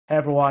Hey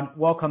everyone,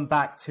 welcome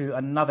back to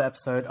another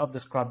episode of the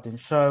Scrubbed In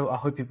Show. I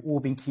hope you've all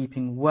been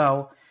keeping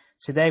well.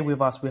 Today with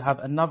us, we have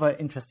another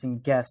interesting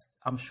guest.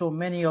 I'm sure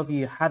many of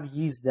you have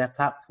used their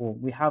platform.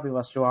 We have with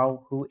us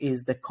Joao, who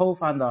is the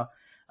co-founder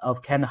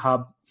of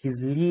Kenhub.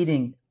 He's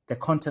leading the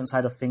content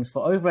side of things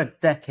for over a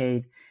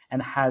decade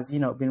and has,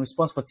 been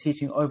responsible for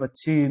teaching over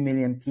 2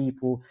 million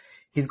people.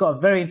 He's got a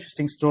very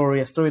interesting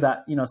story, a story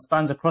that,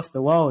 spans across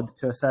the world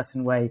to a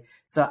certain way.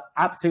 It's an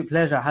absolute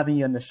pleasure having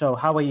you on the show.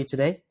 How are you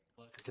today?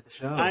 To the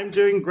show. I'm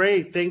doing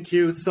great. Thank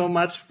you so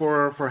much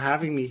for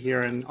having me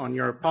here on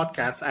your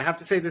podcast. I have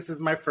to say this is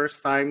my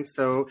first time,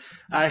 so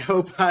I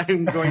hope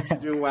I'm going to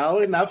do well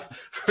enough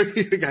for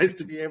you guys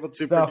to be able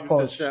to produce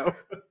a show.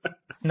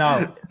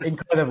 No,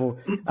 incredible.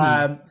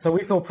 So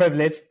we feel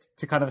privileged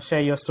to kind of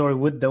share your story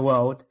with the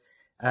world.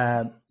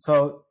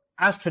 So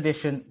as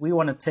tradition, we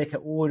want to take it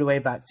all the way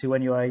back to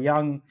when you were a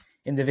young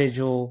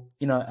individual,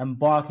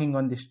 embarking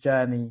on this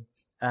journey.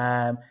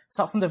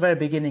 Start from the very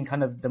beginning,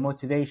 kind of the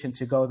motivation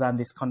to go down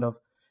this kind of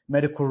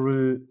medical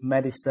route,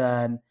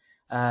 medicine,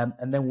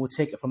 and then we'll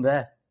take it from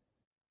there.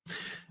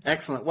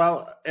 Excellent.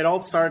 Well, it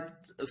all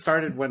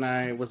started when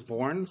I was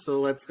born, so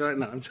let's go.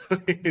 No, I'm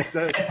joking.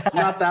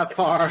 Not that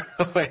far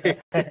away.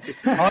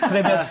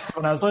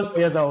 When I was 4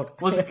 years old.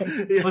 Was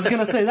going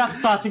to say that's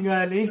starting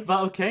early,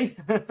 but okay.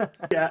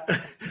 Yeah,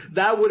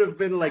 that would have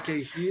been like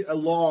a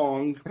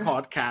long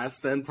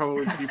podcast, and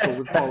probably people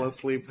would fall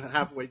asleep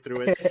halfway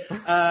through it.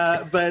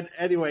 But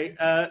anyway,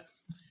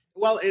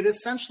 well, it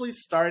essentially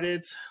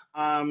started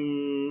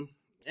in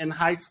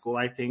high school,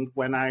 I think,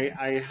 when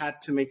I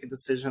had to make a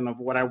decision of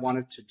what I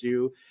wanted to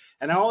do.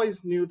 And I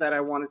always knew that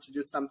I wanted to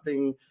do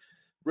something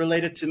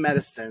related to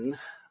medicine.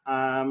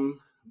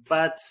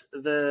 But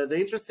the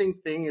interesting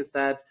thing is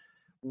that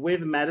with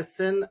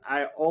medicine,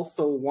 I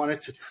also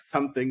wanted to do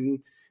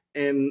something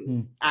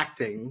in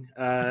acting.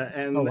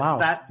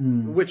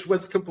 Which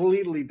was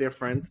completely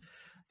different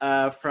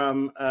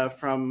from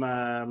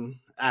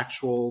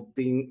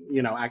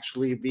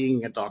actually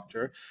being a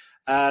doctor.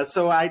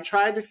 So I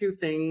tried a few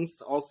things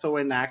also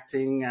in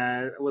acting.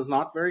 It was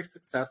not very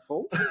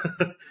successful.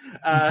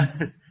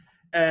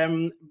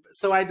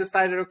 So I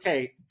decided,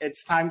 okay,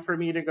 it's time for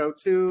me to go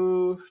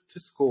to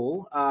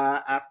school.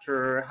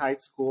 After high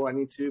school, I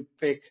need to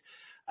pick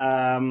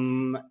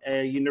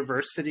a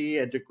university,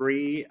 a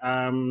degree.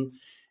 And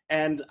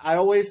I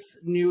always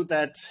knew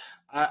that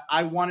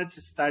I wanted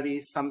to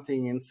study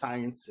something in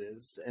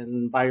sciences,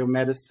 in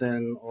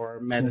biomedicine or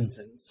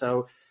medicine.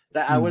 So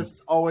that I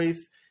was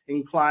always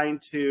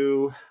inclined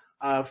to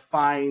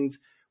find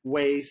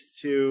ways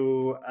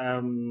to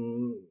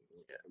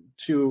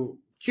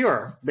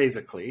cure,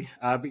 basically,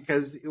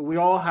 because we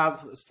all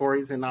have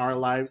stories in our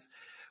lives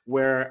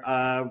where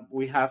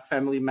we have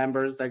family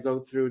members that go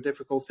through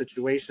difficult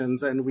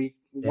situations, and we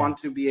want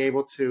to be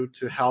able to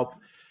help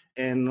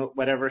in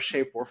whatever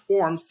shape or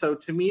form. So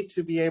to me,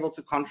 to be able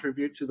to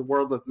contribute to the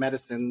world of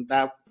medicine,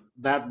 that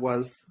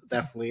was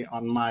definitely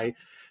on my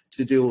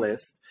to-do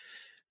list.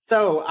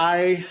 So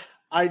I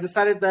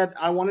decided that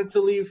I wanted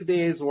to leave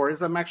the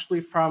Azores. I'm actually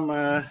from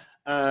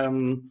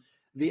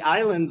the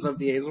islands of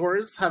the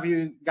Azores. Have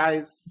you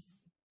guys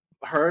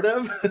heard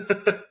of?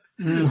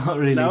 Not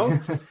really.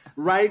 No?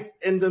 Right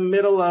in the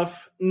middle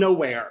of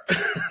nowhere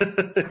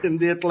in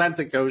the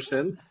Atlantic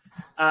Ocean.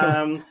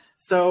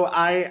 So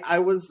I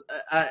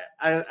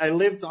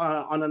lived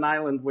on an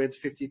island with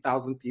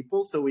 50,000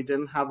 people, so we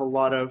didn't have a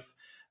lot of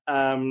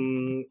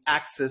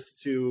access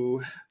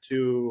to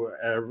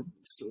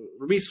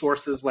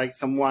resources like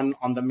someone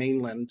on the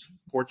mainland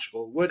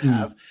Portugal would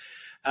have.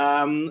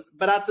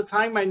 But at the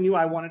time, I knew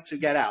I wanted to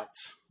get out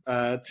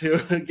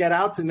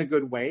in a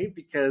good way,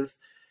 because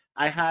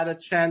I had a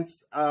chance.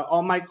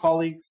 All my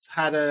colleagues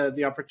had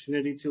the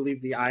opportunity to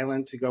leave the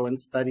island to go and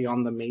study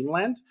on the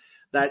mainland.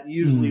 That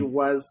usually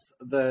was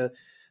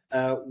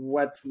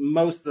what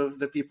most of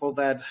the people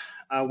that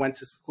went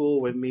to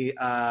school with me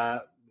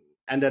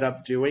ended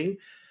up doing.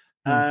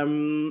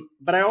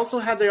 But I also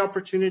had the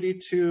opportunity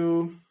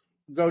to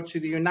go to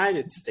the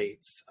United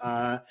States.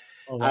 I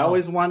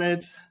always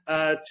wanted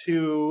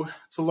to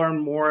learn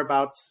more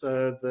about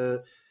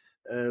the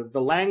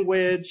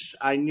language.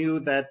 I knew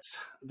that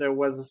there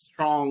was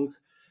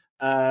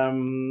a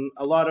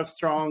lot of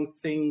strong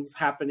things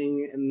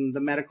happening in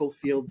the medical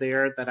field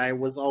there that I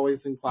was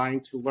always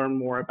inclined to learn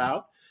more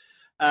about.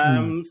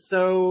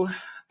 So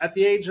at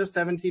the age of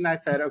 17, I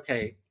said,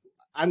 okay,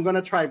 I'm going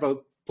to try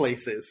both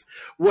places.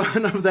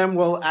 One of them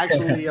will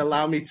actually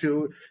allow me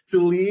to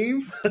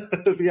leave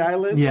the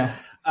island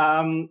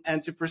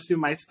and to pursue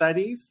my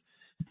studies.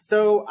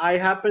 So I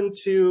happened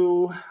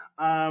to,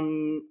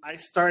 I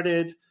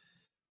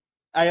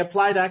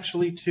applied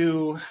actually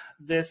to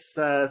this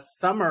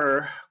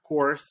summer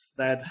course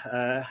that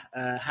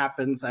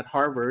happens at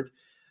Harvard.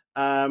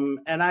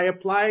 And I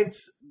applied,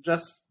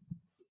 just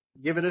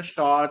give it a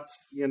shot,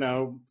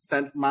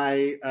 sent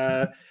my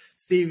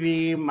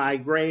CV, my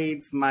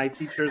grades, my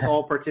teachers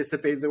all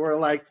participated. They were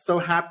like so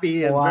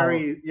happy and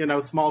very,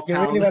 small You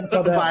town really went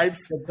for vibes.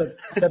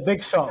 the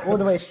big shot, all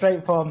the way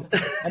straight from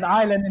an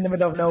island in the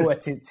middle of nowhere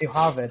to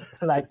Harvard.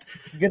 Like,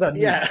 good on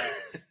you. Yeah.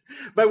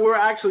 But we were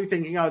actually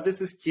thinking, oh,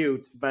 this is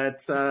cute,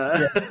 but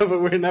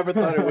but we never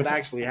thought it would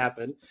actually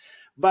happen.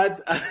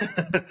 But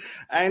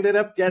I ended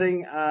up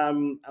getting a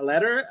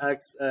letter,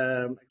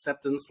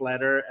 acceptance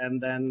letter, and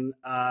then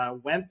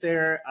went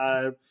there,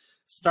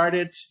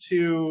 started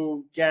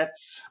to get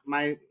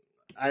I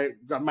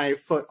got my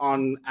foot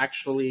on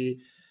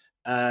actually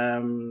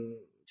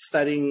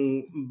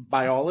studying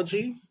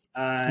biology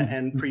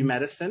and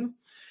pre-medicine.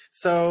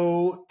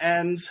 So,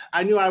 and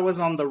I knew I was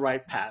on the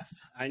right path.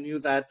 I knew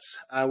that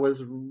I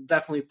was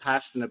definitely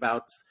passionate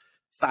about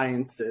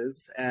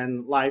sciences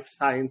and life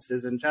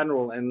sciences in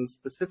general, and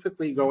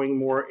specifically going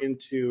more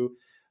into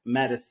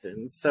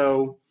medicine.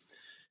 So,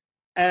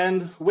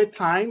 and with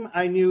time,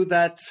 I knew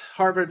that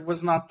Harvard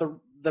was not the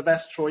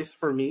best choice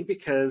for me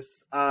because,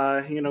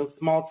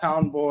 small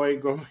town boy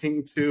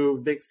going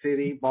to big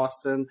city,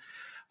 Boston,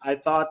 I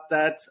thought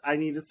that I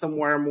needed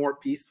somewhere more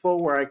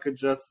peaceful where I could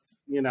just,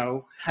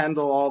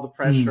 handle all the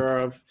pressure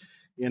of,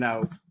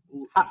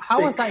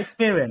 How was that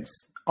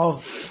experience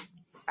of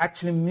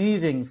actually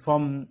moving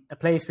from a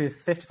place with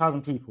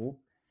 50,000 people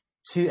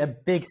to a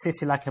big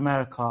city like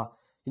America?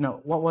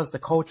 What was the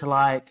culture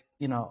like?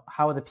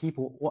 How are the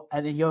people?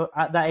 And you're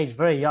at that age,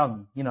 very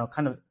young,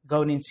 kind of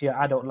going into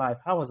your adult life.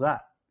 How was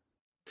that?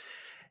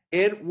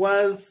 It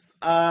was,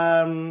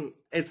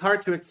 it's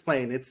hard to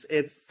explain.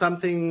 It's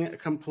something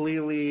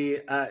completely,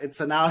 it's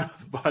an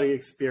out-of-body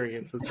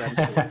experience,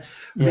 essentially.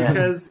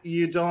 Because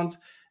you don't,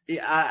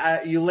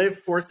 you live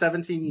for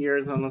 17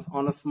 years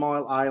on a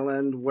small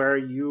island where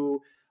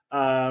you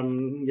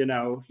everyone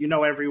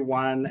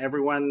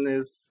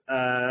is,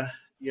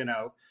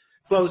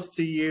 close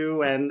to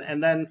you.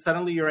 And then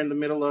suddenly you're in the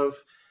middle of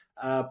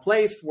a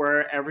place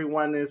where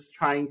everyone is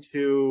trying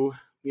to,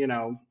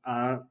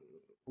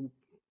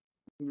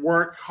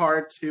 work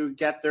hard to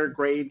get their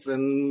grades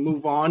and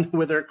move on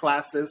with their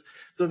classes.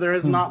 So there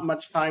is not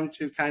much time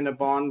to kind of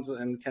bond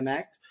and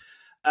connect.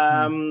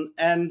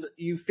 And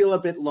you feel a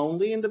bit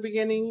lonely in the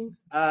beginning.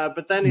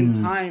 But then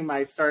in time,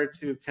 I started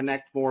to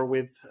connect more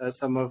with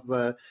some of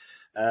the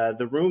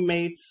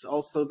roommates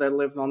also that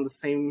lived on the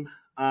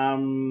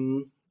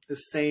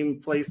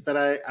same place that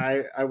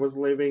I was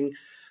living.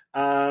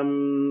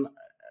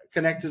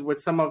 Connected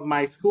with some of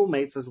my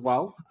schoolmates as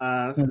well.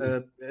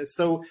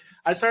 So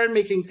I started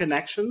making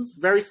connections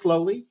very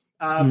slowly,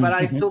 but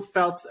I still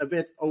felt a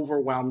bit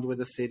overwhelmed with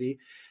the city.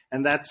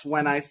 And that's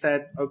when I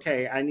said,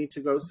 okay, I need to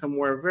go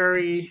somewhere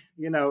very,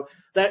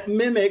 that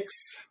mimics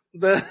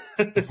the,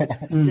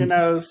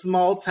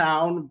 small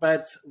town,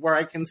 but where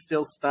I can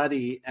still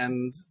study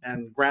and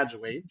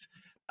graduate.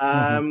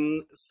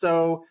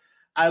 So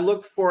I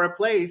looked for a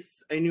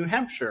place in New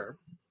Hampshire.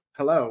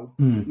 Hello,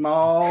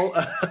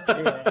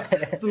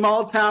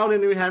 small town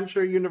in New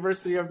Hampshire,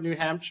 University of New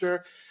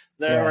Hampshire.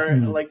 There were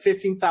like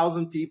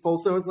 15,000 people.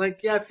 So it was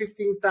like,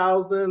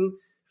 15,000,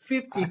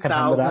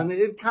 50,000.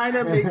 It kind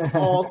of makes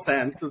all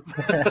sense. So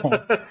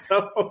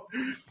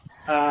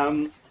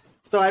I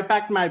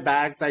packed my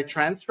bags. I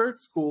transferred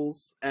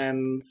schools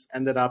and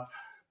ended up,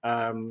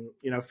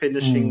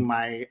 finishing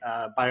my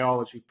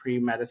biology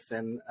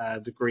pre-medicine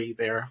degree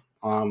there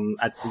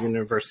at the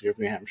University of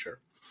New Hampshire.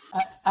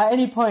 At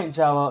any point,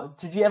 Joao,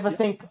 did you ever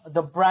think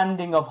the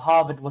branding of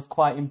Harvard was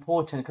quite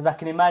important? Because I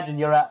can imagine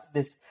you're at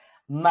this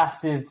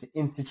massive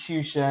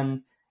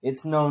institution.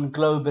 It's known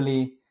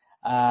globally.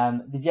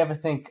 Did you ever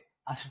think,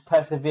 I should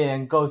persevere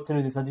and go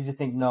through this? Or did you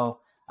think,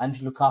 no, I need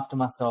to look after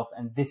myself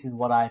and this is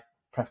what I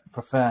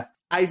prefer?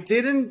 I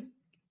didn't.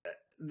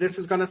 This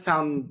is going to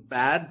sound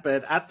bad,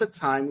 but at the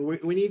time,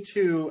 we need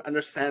to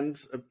understand,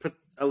 put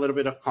a little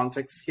bit of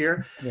context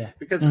here,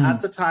 because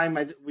at the time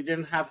we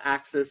didn't have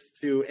access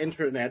to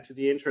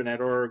the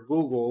internet or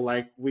Google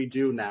like we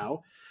do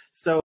now.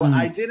 So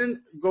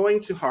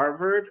going to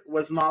Harvard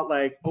was not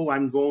like, oh,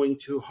 I'm going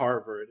to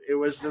Harvard. It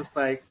was just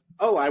like,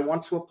 oh, I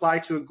want to apply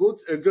to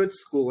a good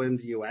school in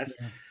the US.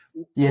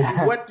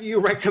 What do you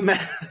recommend?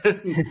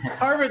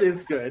 Harvard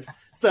is good.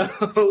 So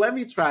let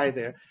me try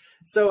there.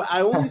 So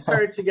I only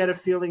started to get a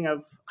feeling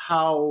of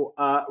how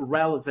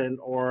relevant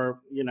or,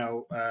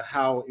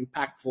 how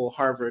impactful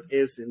Harvard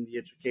is in the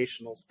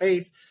educational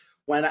space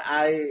when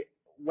I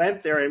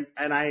went there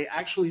and I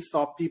actually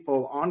saw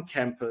people on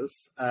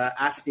campus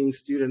asking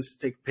students to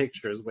take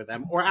pictures with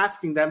them or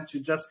asking them to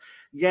just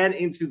get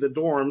into the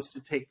dorms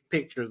to take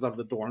pictures of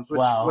the dorms, which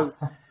I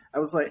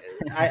was like,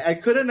 I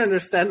couldn't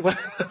understand what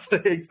was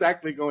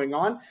exactly going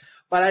on,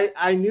 but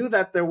I knew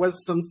that there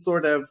was some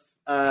sort of,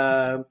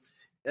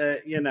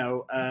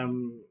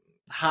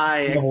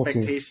 high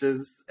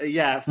expectations,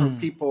 for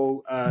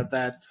people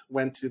that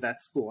went to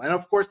that school. And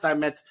of course, I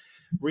met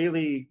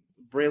really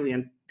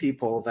brilliant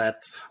people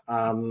that,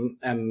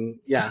 then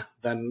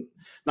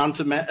not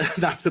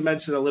to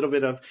mention a little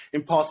bit of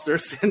imposter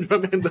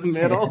syndrome in the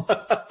middle.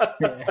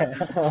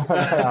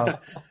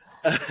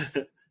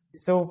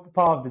 It's all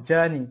part of the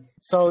journey.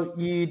 So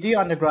you do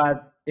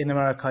undergrad in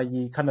America,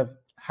 you kind of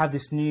have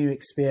this new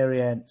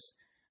experience.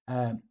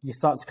 You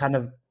start to kind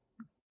of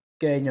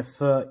get in your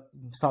foot,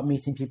 start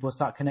meeting people,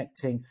 start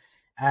connecting.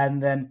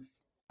 And then,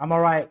 am I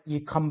right,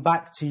 you come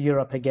back to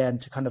Europe again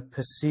to kind of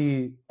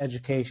pursue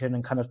education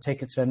and kind of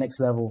take it to the next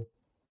level?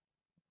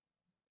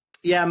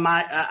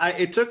 Yeah,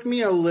 it took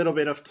me a little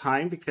bit of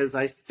time because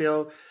I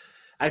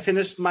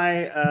finished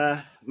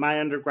my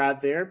my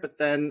undergrad there, but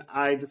then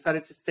I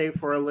decided to stay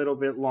for a little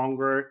bit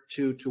longer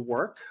to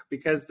work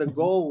because the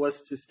goal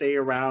was to stay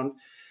around,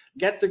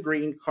 get the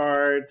green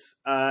card,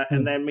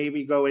 and then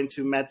maybe go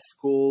into med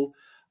school.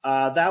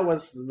 That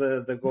was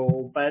the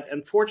goal, but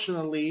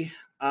unfortunately,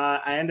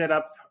 I ended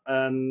up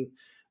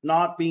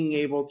not being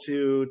able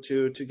to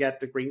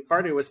get the green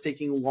card. It was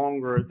taking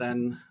longer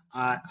than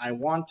I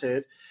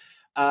wanted.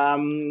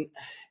 And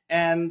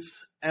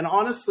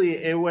honestly,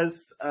 it was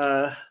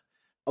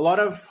a lot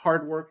of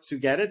hard work to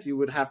get it. You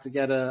would have to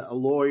get a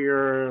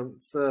lawyer.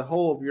 It's a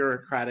whole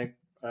bureaucratic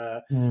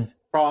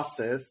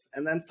process.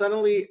 And then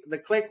suddenly the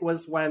click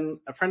was when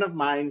a friend of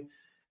mine,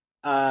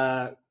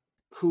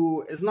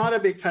 who is not a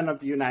big fan of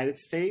the United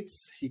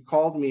States, he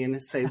called me and he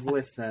says,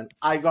 listen,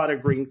 I got a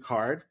green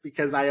card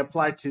because I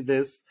applied to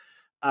this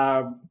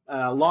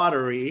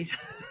lottery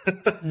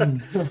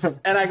and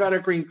I got a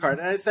green card.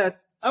 And I said,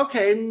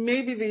 okay,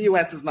 maybe the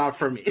US is not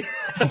for me.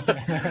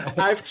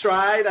 I've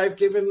tried. I've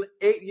given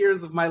 8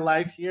 years of my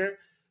life here.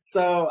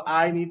 So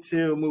I need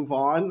to move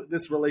on.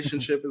 This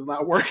relationship is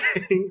not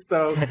working.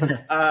 So,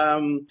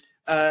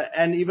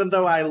 and even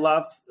though I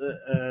love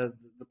the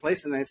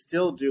place and I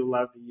still do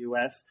love the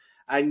US,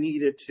 I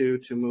needed to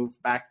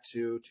move back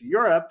to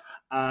Europe.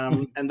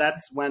 And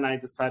that's when I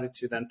decided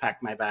to then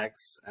pack my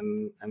bags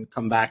and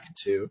come back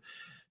to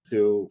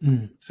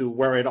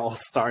where it all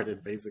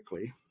started,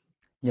 basically.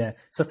 Yeah.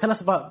 So tell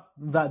us about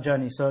that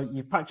journey. So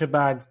you packed your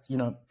bags,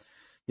 you're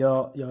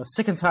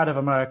sick and tired of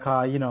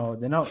America,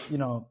 they're not,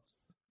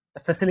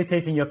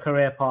 facilitating your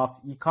career path.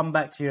 You come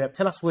back to Europe.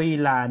 Tell us where you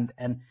land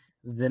and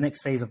the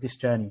next phase of this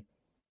journey.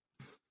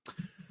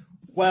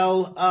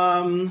 Well,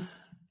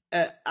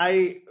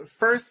 I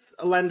first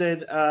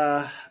landed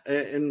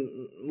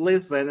in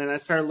Lisbon and I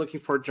started looking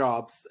for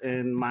jobs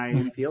in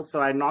my field. So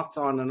I knocked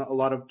on a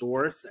lot of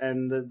doors,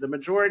 and the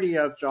majority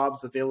of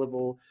jobs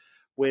available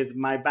with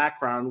my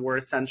background were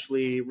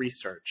essentially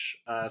research.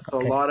 So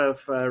a lot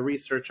of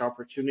research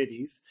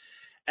opportunities.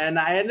 And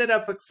I ended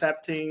up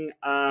accepting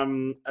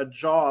a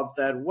job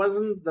that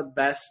wasn't the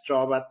best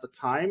job at the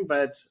time,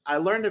 but I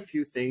learned a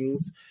few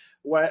things,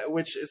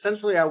 which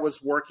essentially I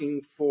was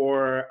working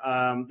for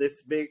this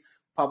big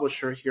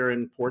publisher here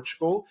in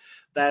Portugal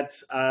that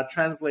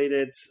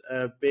translated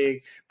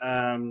big,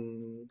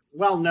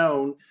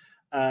 well-known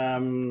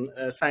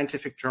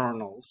scientific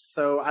journals.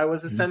 So I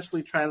was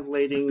essentially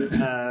translating,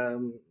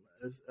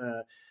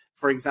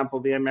 for example,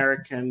 the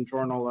American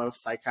Journal of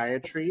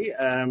Psychiatry,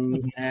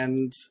 and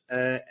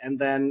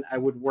then I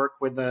would work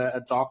with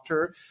a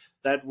doctor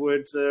that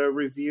would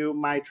review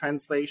my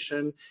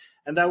translation,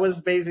 and that was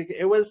basic.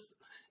 It was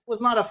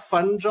not a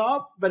fun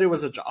job, but it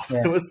was a job.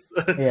 Yeah. It was.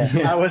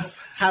 I was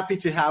happy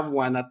to have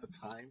one at the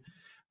time.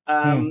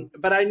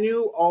 But I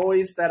knew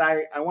always that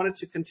I wanted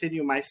to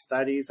continue my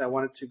studies. I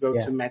wanted to go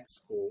to med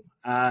school.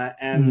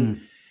 And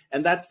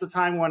that's the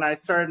time when I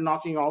started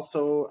knocking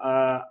also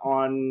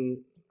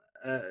on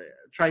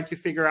trying to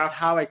figure out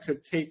how I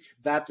could take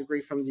that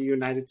degree from the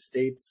United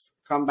States,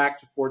 come back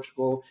to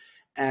Portugal,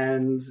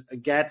 and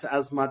get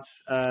as much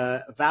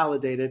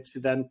validated to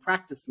then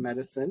practice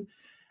medicine.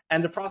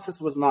 And the process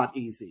was not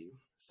easy.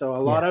 So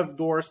a lot of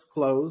doors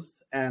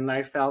closed, and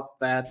I felt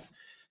that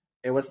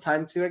it was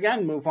time to,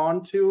 again, move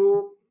on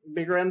to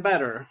bigger and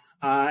better.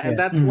 And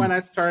that's when I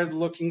started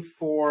looking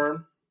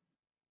for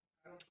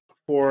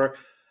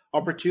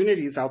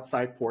opportunities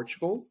outside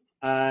Portugal.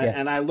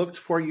 And I looked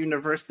for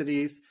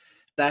universities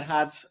that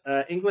had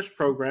English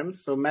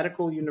programs, so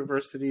medical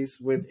universities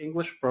with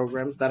English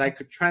programs that I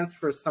could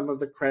transfer some of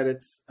the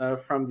credits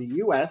from the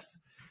US.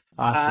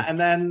 Awesome. And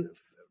then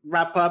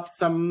wrap up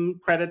some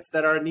credits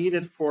that are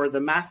needed for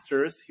the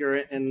masters here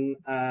in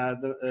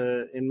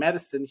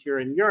medicine here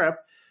in Europe,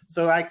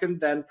 so I can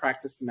then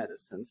practice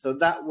medicine. So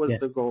that was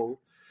the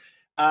goal.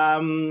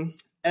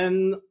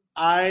 And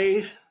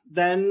I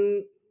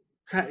then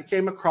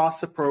came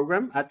across a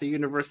program at the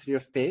University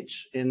of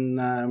Pécs in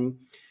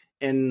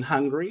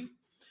Hungary.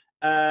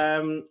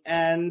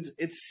 And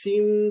it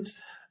seemed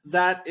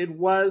that it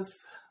was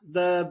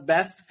the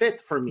best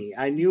fit for me.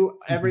 I knew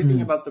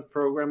everything about the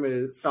program.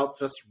 It felt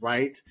just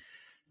right.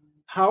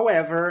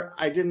 However,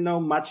 I didn't know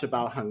much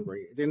about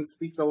Hungary. I didn't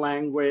speak the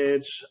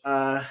language.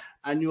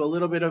 I knew a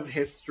little bit of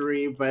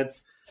history, but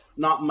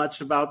not much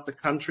about the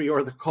country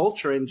or the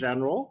culture in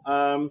general.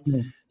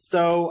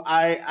 So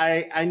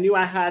I knew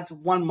I had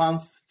 1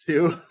 month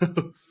to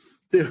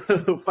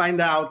find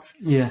out,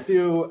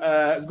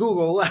 to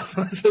Google as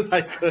much as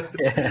I could,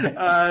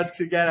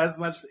 to get as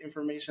much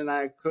information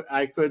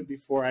I could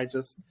before I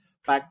just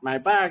packed my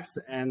bags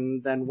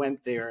and then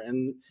went there.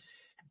 And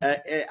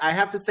I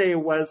have to say it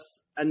was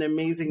an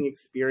amazing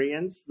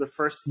experience. The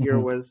first year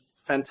was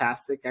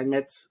fantastic. I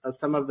met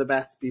some of the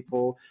best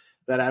people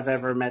that I've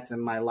ever met in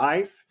my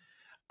life.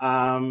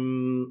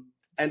 And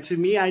to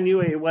me, I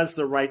knew it was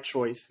the right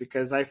choice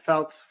because I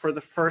felt for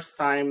the first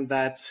time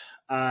that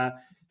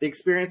the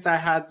experience I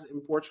had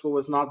in Portugal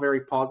was not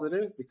very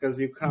positive because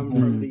you come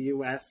from the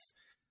US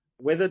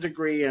with a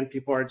degree and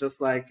people are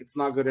just like, it's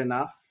not good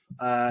enough.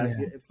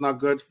 It's not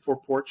good for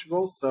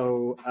Portugal.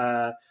 So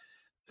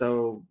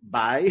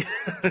bye,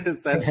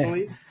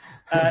 essentially.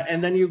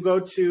 And then you go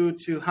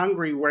to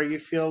Hungary where you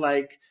feel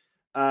like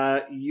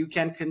you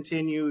can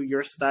continue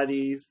your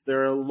studies.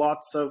 There are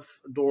lots of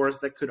doors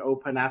that could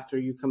open after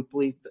you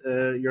complete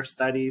your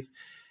studies.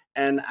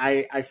 And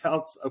I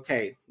felt,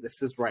 okay,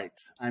 this is right.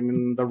 I'm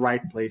in the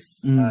right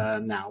place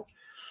now.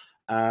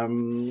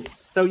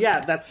 So yeah,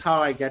 that's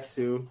how I get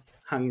to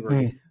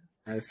Hungary,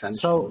 essentially.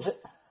 So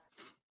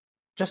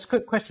just a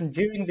quick question.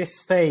 During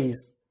this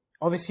phase,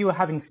 obviously you were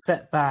having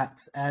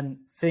setbacks and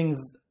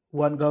things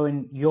weren't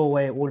going your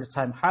way all the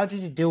time. How did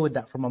you deal with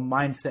that from a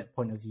mindset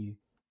point of view?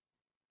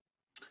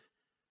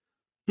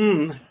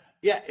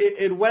 Yeah,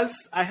 it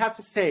was, I have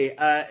to say,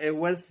 it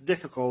was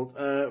difficult.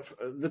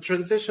 The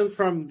transition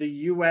from the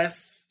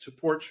US to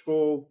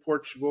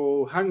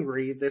Portugal,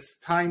 Hungary, this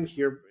time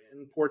here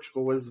in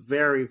Portugal was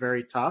very,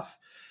 very tough.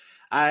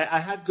 I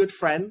had good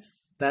friends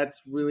that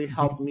really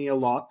helped me a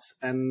lot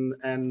and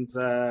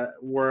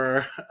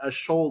were a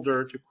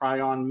shoulder to cry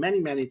on many,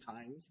 many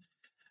times.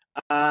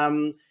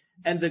 And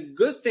the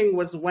good thing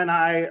was when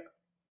I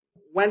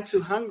went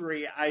to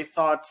Hungary, I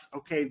thought,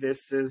 okay,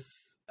 this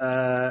is,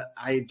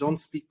 I don't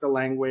speak the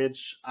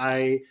language.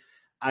 I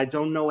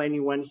don't know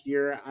anyone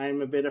here.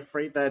 I'm a bit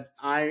afraid that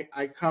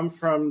I come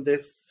from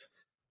this,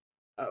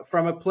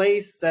 from a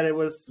place that it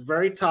was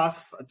very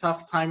tough, a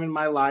tough time in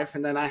my life.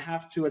 And then I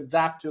have to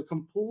adapt to a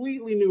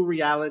completely new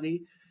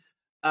reality.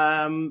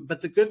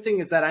 But the good thing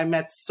is that I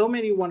met so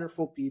many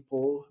wonderful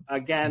people,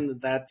 again,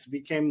 that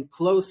became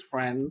close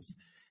friends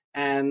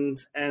and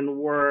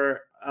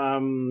were,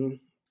 and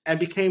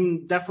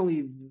became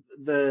definitely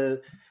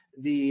the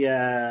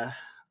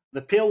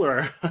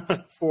pillar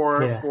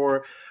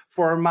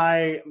for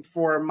my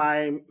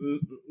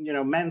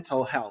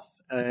mental health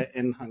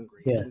in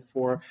Hungary, and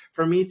for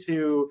me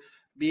to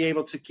be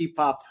able to keep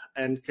up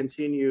and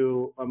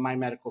continue my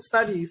medical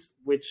studies,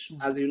 which,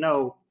 as you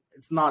know,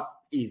 it's not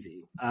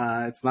easy.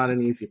 It's not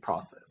an easy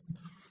process.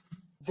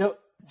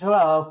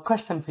 Joao,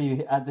 question for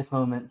you at this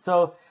moment.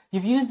 So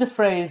you've used the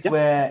phrase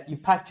where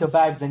you've packed your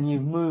bags and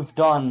you've moved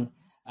on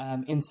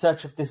in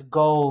search of this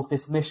goal,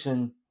 this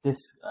mission, this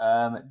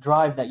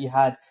drive that you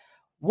had.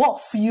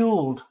 What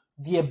fueled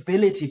the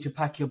ability to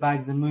pack your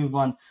bags and move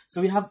on?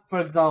 So we have, for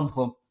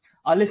example,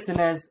 our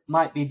listeners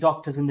might be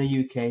doctors in the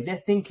UK.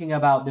 They're thinking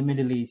about the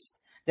Middle East.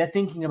 They're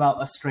thinking about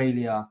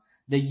Australia,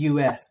 the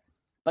US.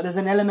 But there's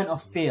an element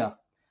of fear.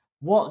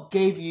 What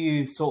gave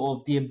you sort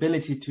of the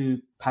ability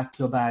to pack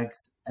your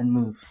bags and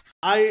move?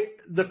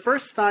 The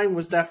first time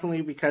was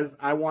definitely because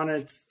I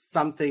wanted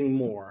something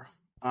more.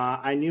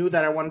 I knew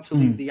that I wanted to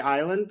leave the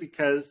island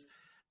because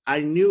I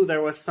knew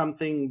there was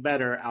something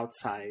better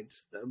outside,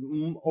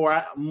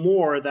 or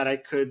more that I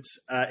could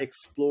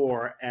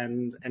explore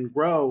and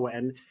grow.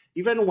 And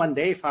even one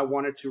day, if I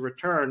wanted to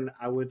return,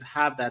 I would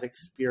have that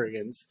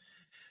experience.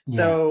 Yeah.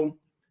 So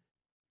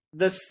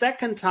the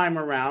second time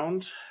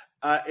around,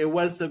 it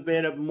was a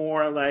bit of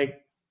more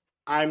like,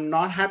 I'm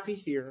not happy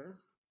here,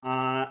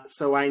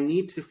 so I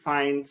need to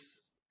find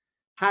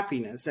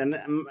happiness. And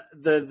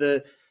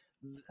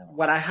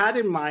what I had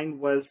in mind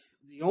was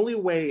the only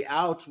way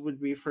out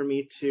would be for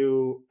me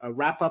to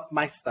wrap up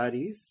my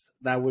studies.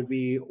 That would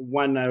be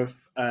one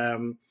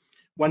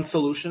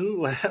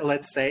solution,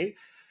 let's say.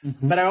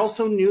 But I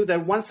also knew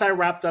that once I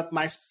wrapped up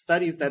my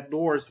studies, that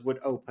doors would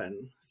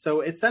open.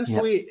 So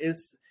essentially,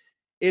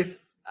 if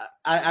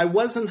I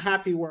wasn't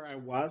happy where I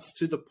was,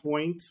 to the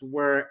point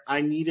where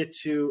I needed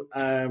to,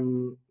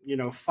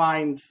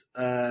 find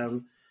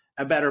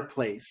a better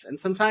place. And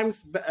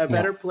sometimes a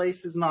better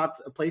place is not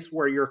a place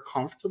where you're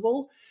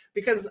comfortable,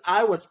 because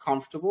I was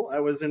comfortable. I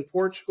was in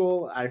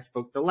Portugal. I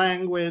spoke the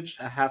language.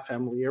 I have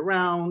family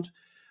around,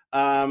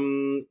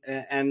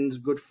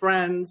 and good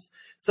friends.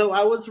 So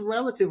I was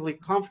relatively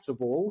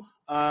comfortable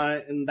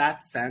in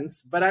that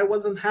sense, but I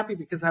wasn't happy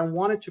because I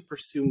wanted to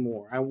pursue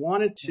more. I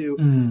wanted to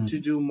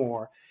do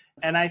more.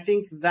 And I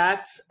think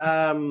that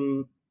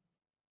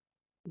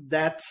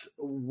that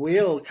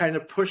will kind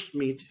of pushed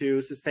me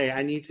to say,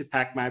 I need to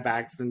pack my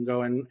bags and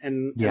go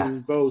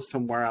and go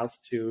somewhere else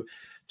to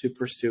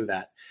pursue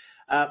that.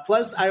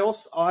 Plus, I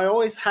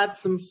always had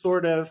some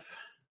sort of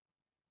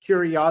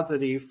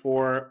curiosity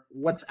for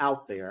what's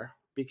out there,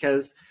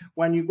 because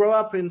when you grow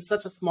up in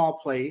such a small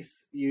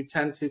place, you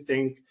tend to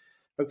think,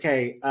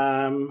 okay,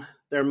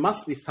 there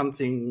must be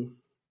something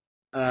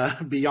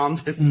beyond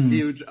this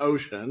huge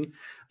ocean.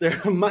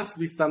 There must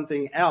be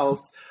something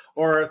else,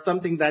 or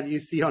something that you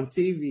see on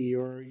TV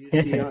or you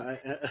see you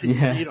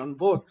read on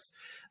books.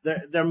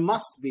 There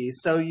must be.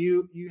 So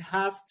you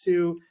have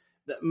to.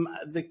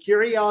 the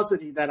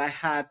curiosity that I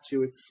had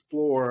to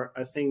explore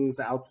things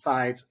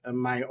outside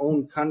my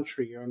own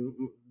country or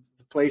the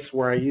place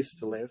where I used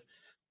to live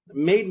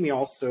made me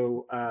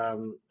also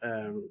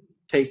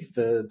take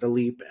the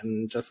leap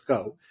and just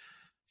go.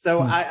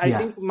 So I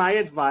think my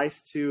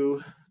advice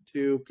to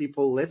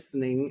people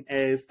listening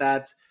is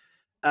that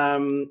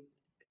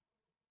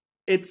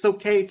it's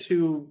okay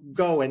to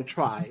go and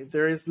try.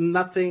 There is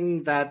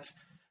nothing that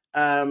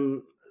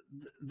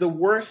the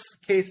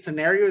worst case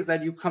scenario is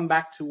that you come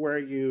back to where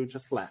you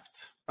just left.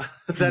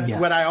 That's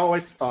what I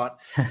always thought.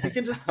 You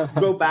can just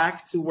go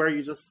back to where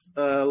you just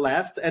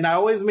left. And I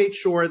always made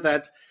sure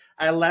that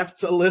I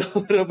left a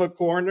little bit of a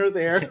corner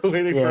there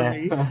waiting for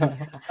me.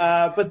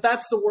 But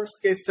that's the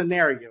worst case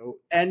scenario.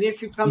 And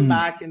if you come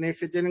back and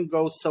if it didn't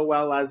go so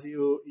well as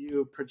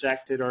you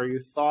projected or you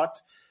thought,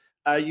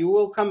 you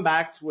will come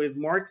back with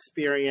more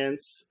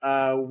experience,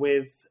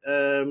 with,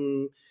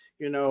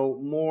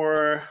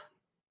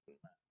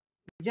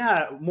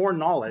 more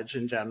knowledge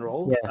in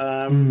general,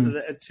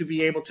 to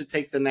be able to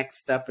take the next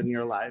step in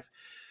your life.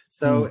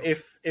 So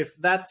if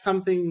that's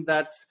something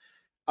that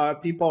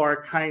people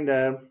are kind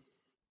of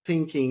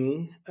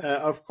thinking,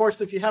 of course,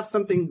 if you have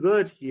something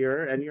good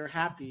here and you're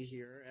happy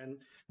here, and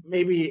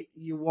maybe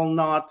you will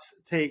not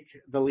take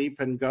the leap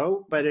and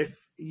go, but if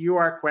you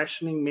are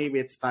questioning, maybe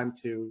it's time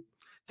to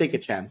take a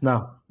chance.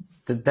 No,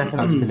 definitely.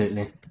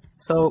 Absolutely.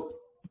 So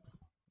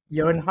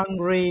you're in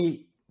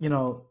Hungary,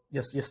 you're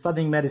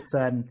studying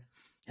medicine,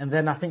 and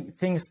then I think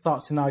things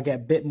start to now get a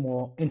bit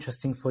more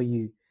interesting for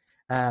you.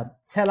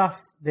 Tell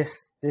us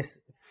this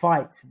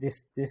fight,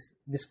 this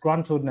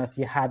disgruntledness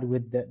you had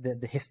with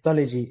the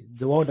histology,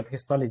 the world of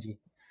histology.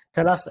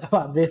 Tell us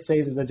about this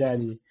phase of the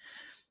journey.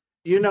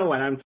 You know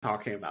what I'm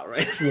talking about,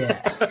 right?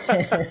 Yeah.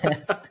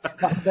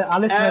 But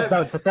our listeners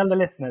don't, so tell the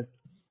listeners.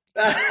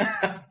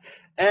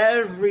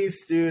 Every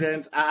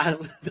student,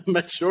 the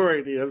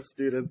majority of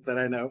students that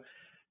I know,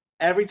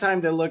 every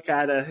time they look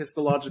at a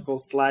histological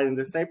slide and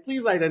they say,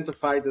 please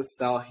identify this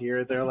cell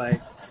here, they're like,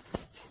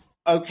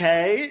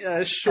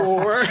 okay,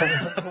 sure,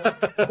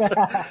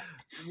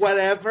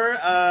 whatever.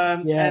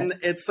 And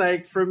it's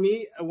like, for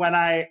me, when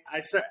I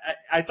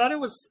thought it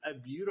was a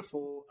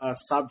beautiful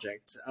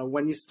subject.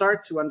 When you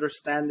start to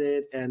understand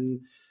it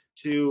and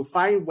to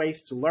find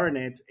ways to learn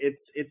it,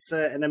 it's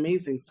an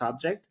amazing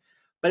subject.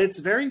 But it's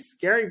very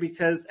scary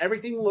because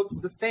everything looks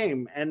the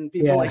same and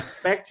people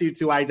expect you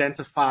to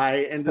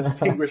identify and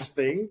distinguish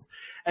things.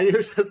 And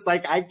you're just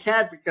like, I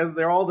can't, because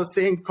they're all the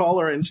same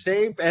color and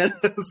shape. And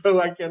so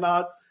I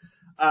cannot.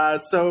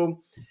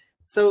 So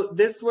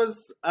this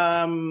was,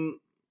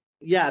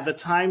 the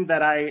time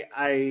that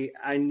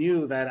I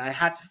knew that I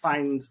had to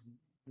find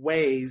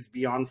ways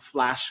beyond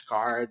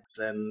flashcards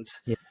and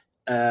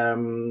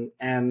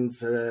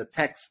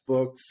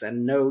textbooks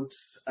and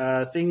notes,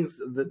 things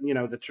that,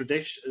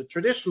 the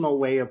traditional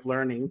way of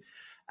learning.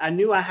 I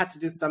knew I had to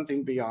do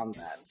something beyond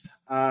that.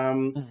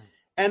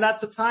 And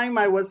at the time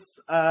I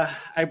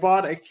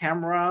bought a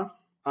camera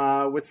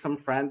with some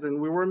friends,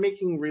 and we were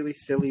making really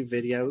silly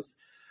videos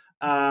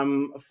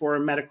for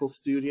medical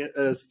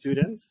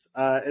students,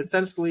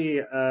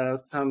 essentially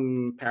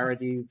some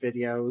parody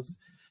videos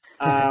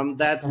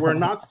that were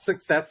not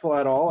successful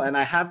at all, and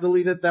I have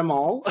deleted them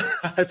all.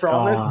 I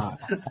promise.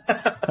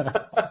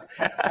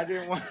 I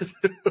didn't want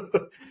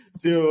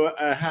to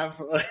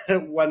have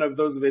one of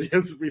those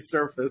videos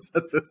resurface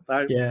at this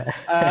time.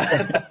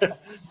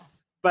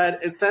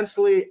 But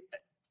essentially,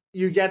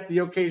 you get the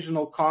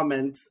occasional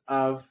comment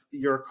of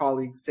your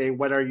colleagues say,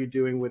 what are you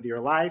doing with your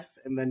life?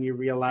 And then you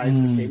realize,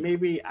 okay,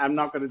 maybe I'm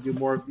not going to do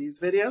more of these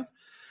videos.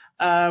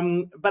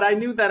 But I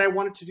knew that I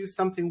wanted to do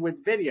something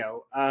with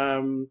video.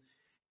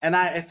 And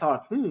I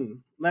thought,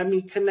 let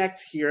me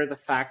connect here the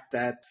fact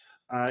that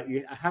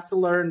I have to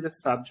learn this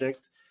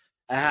subject.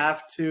 I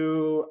have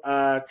to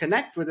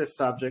connect with this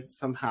subject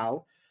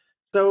somehow.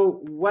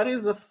 So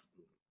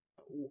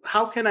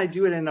how can I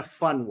do it in a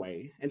fun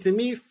way? And to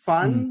me,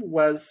 fun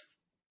was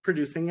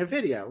producing a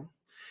video.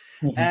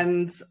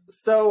 And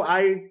so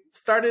I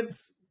started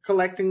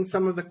collecting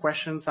some of the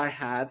questions I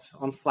had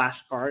on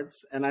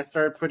flashcards, and I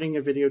started putting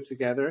a video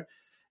together.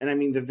 And I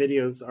mean, the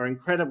videos are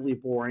incredibly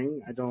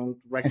boring. I don't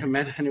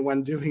recommend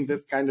anyone doing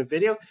this kind of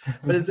video,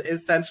 but it's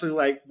essentially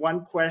like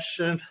one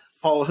question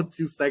followed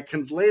 2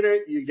 seconds later,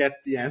 you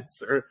get the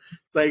answer.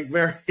 It's like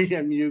very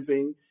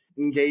amusing,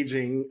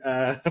 engaging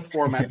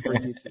format for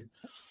YouTube.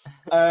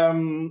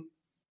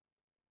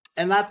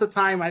 And at the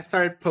time I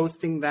started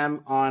posting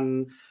them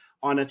on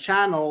a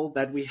channel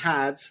that we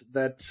had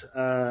that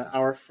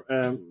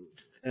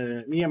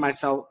me and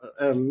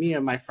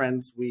my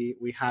friends,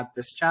 we had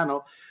this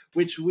channel,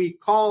 which we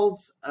called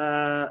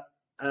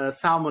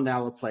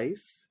Salmonella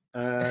Place,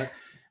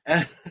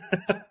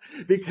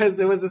 because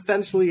it was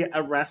essentially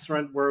a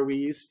restaurant where we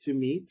used to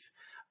meet,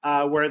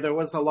 where there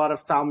was a lot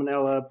of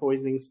salmonella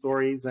poisoning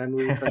stories, and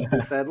we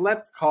essentially said,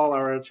 let's call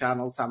our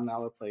channel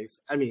Salmonella Place.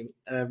 I mean,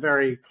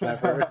 very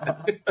clever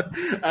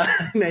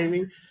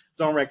naming.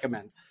 Don't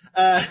recommend.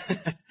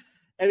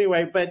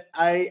 Anyway, but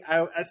I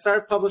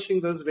started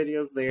publishing those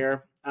videos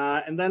there,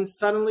 and then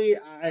suddenly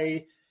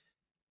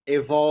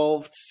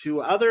evolved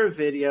to other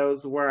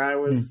videos where I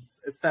was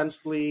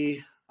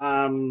essentially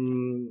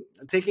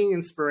taking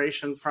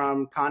inspiration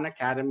from Khan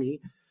Academy,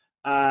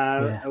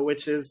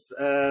 which is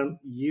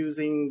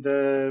using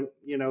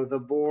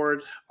the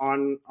board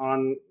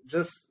on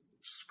just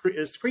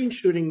screen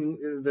shooting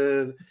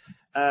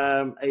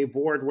a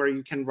board where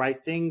you can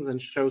write things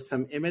and show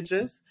some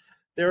images.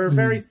 They were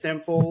very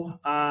simple,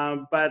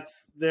 but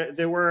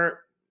they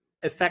were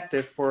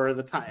effective for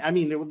the time. I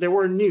mean, they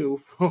were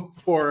new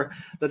for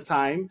the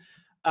time.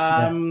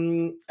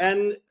 And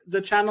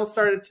the channel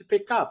started to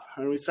pick up,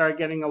 and we started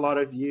getting a lot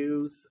of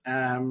views,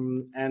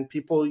 and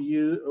people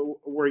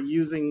were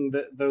using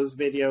those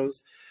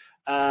videos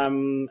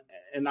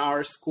in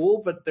our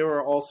school, but they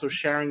were also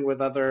sharing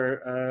with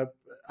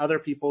other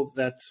people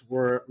that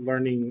were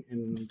learning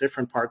in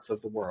different parts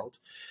of the world.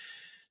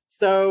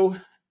 So,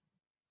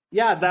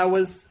 yeah, that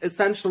was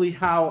essentially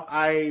how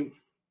I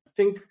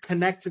think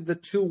connected the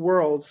two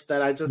worlds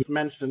that I just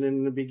mentioned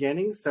in the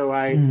beginning. So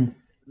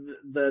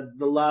the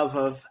love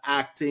of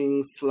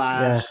acting /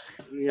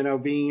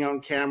 being on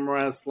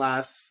camera /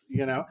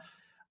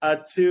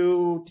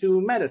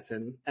 to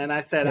medicine, and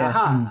I said,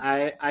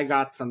 I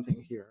got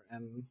something here.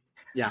 And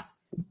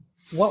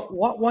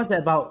what was it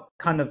about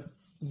kind of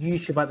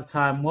YouTube at the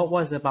time? What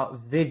was it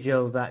about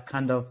video that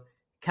kind of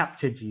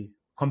captured you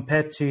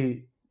compared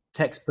to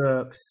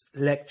textbooks,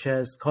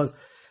 lectures? Because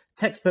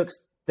textbooks,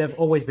 they've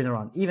always been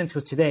around. Even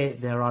to today,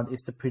 they're around.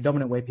 It's the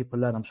predominant way people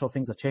learn. I'm sure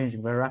things are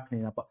changing very rapidly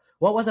now. But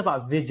what was it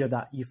about video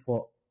that you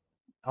thought,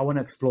 I want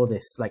to explore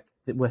this, like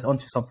we're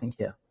onto something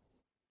here?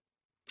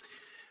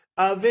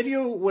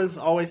 Video was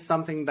always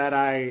something that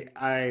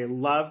I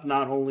loved,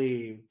 not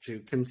only to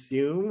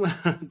consume,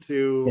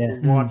 to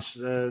watch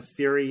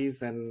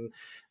series and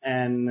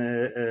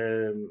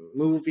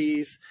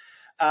movies,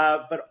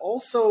 but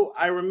also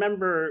I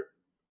remember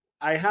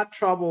I had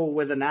trouble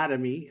with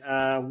anatomy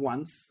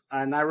once,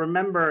 and I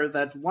remember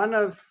that one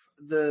of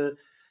the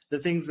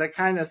things that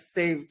kind of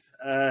saved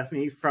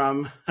me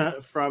from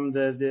the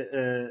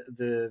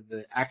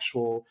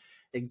actual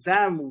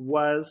exam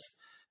was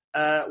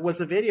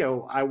a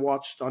video I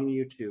watched on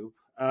YouTube,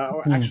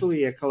 or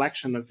actually a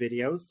collection of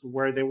videos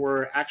where they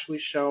were actually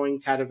showing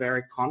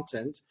cadaveric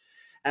content.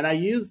 And I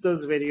used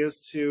those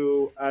videos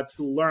to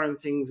learn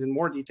things in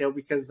more detail,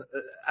 because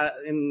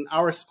in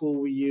our school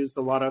we used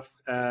a lot of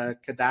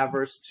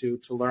cadavers to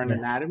learn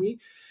anatomy.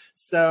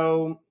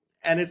 So,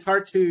 and it's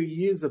hard to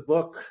use a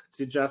book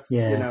to just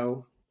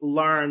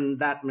learn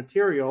that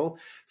material.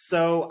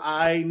 So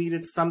I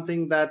needed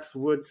something that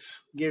would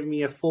give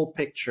me a full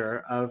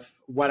picture of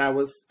what I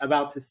was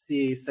about to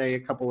see, say, a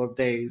couple of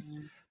days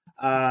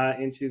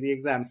into the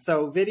exam.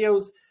 So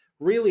videos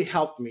really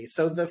helped me.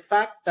 So the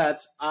fact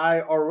that I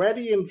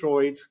already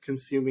enjoyed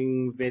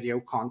consuming video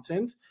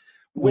content,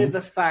 with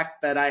the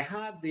fact that I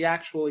had the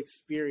actual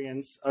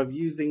experience of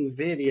using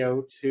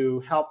video to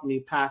help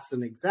me pass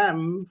an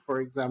exam, for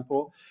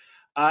example,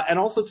 and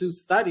also to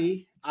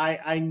study,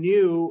 I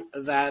knew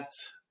that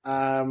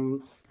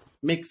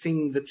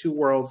mixing the two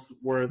worlds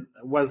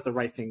was the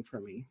right thing for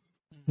me.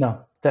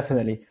 No,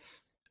 definitely.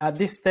 At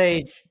this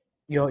stage,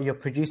 you're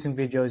producing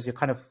videos, you're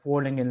kind of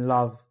falling in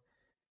love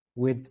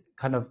with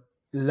kind of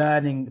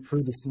learning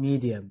through this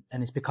medium,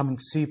 and it's becoming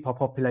super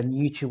popular, and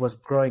YouTube was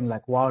growing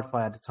like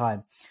wildfire at the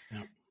time.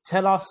 Yeah.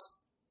 Tell us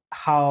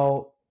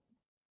how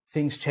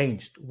things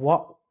changed.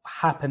 What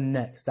happened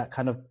next that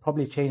kind of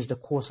probably changed the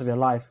course of your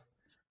life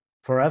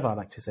forever, I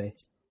like to say?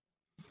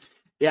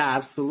 Yeah,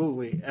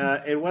 absolutely.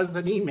 It was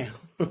an email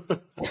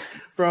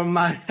from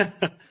my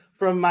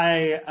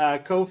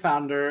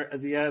co-founder,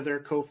 the other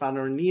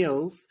co-founder,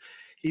 Niels.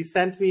 He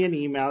sent me an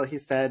email. He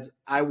said,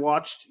 I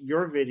watched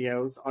your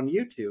videos on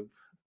YouTube.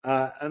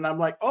 And I'm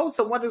like, oh,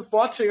 someone is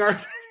watching our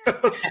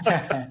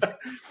videos.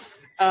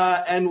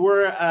 And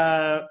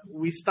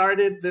we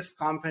started this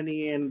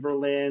company in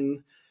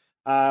Berlin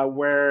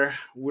where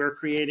we're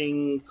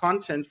creating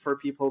content for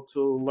people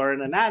to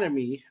learn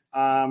anatomy.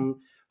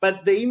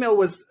 But the email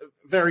was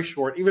very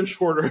short, even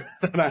shorter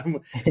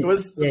than it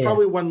was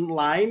probably one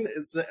line.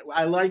 It's,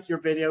 I like your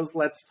videos,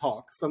 let's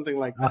talk, something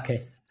like that.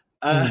 Okay.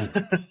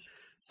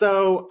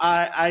 So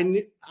I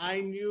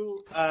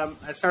knew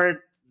I started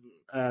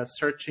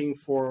searching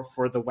for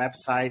the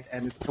website,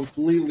 and it's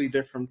completely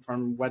different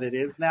from what it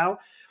is now.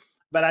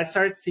 But I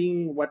started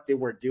seeing what they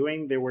were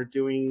doing. They were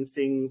doing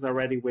things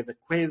already with the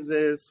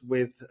quizzes,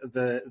 with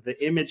the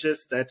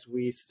images that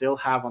we still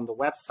have on the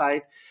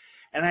website.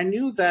 And I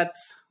knew that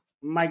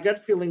my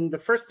gut feeling, the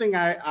first thing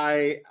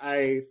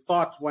I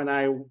thought when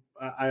I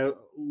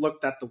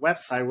looked at the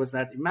website was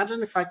that,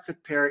 imagine if I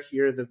could pair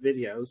here the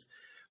videos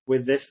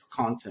with this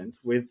content,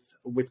 with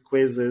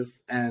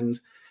quizzes and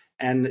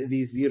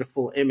these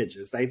beautiful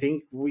images. I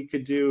think we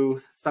could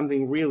do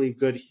something really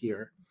good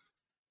here.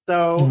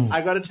 So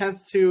I got a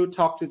chance to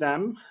talk to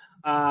them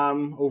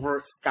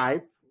over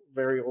Skype,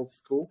 very old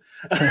school.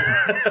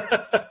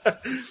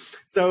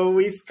 So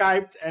we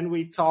Skyped and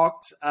we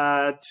talked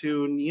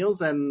to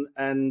Niels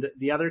and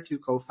the other two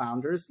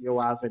co-founders,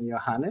 Joao and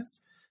Johannes.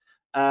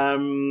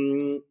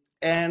 And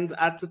And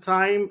at the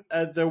time,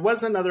 there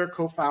was another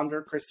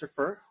co-founder,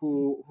 Christopher,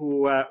 who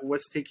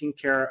was taking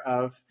care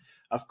of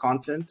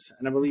content,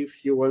 and I believe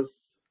he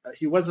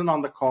wasn't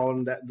on the call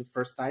the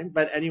first time.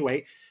 But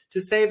anyway,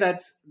 to say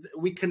that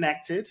we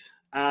connected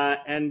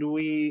and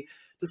we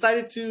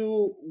decided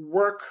to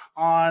work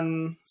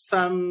on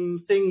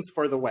some things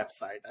for the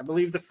website. I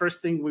believe the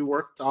first thing we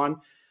worked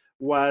on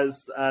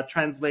was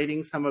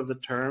translating some of the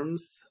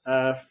terms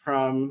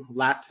from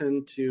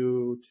Latin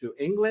to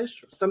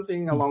English, or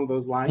something along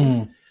those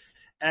lines.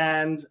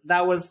 And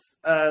that was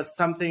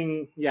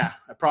something, a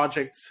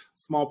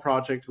small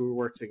project we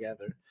worked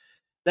together.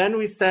 Then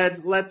we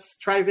said, let's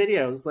try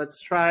videos.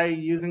 Let's try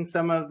using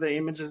some of the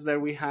images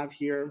that we have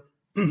here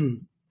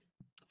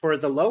for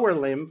the lower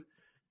limb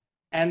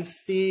and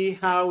see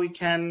how we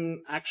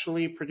can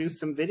actually produce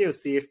some videos,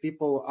 see if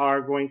people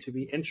are going to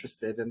be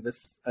interested in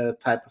this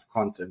type of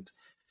content.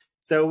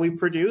 So we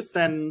produced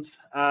and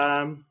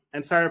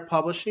started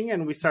publishing,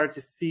 and we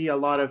started to see a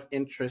lot of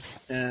interest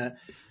on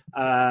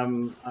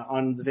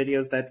the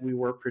videos that we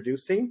were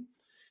producing.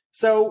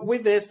 So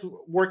with this,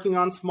 working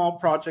on small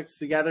projects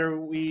together,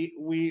 we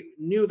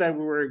knew that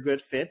we were a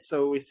good fit.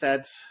 So we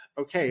said,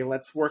 okay,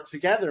 let's work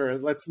together.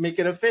 Let's make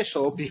it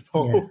official,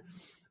 people.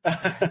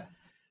 Yeah.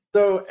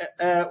 So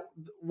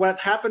what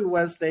happened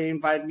was they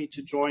invited me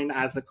to join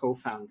as a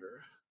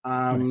co-founder.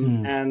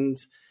 And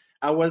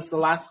I was the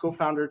last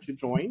co-founder to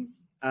join.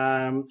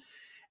 And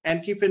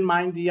keep in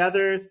mind, the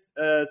other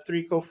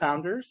three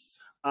co-founders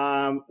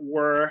have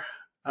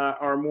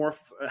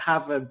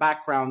a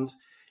background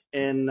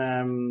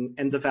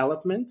in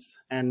development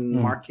and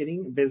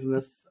marketing,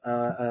 business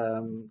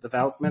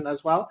development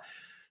as well.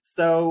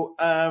 So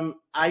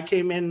I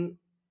came in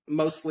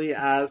mostly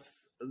as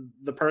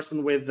the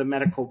person with the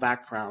medical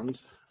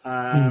background,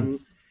 and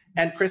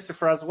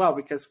Christopher as well,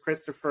 because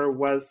Christopher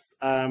was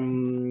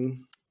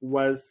in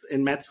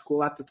med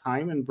school at the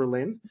time in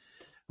Berlin.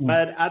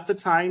 But at the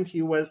time,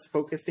 he was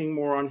focusing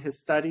more on his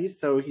studies,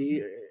 so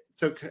he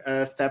took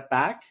a step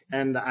back,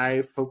 and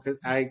I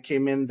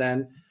came in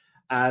then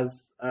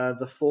as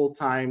the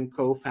full-time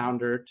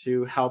co-founder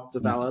to help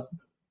develop,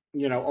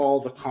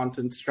 all the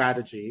content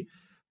strategy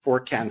for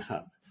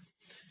Kenhub.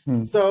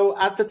 So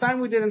at the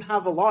time, we didn't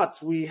have a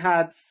lot. We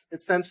had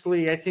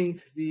essentially, I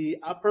think, the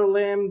upper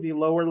limb, the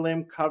lower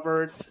limb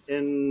covered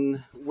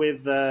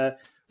with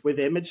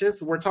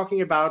images. We're talking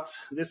about,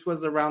 this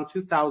was around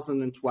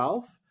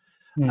 2012.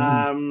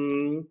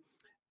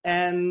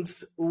 And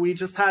we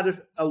just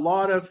had a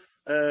lot of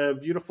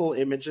beautiful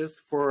images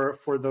for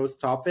those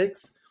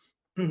topics,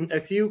 a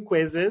few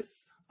quizzes,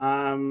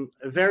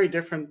 very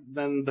different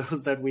than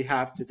those that we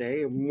have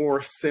today,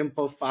 more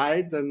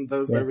simplified than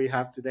those that we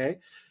have today.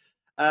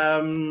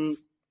 And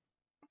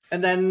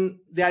then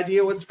the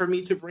idea was for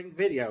me to bring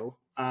video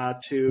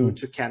to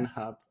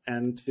Kenhub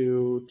and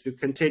to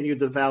continue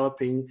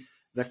developing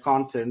the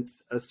content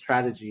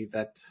strategy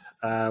that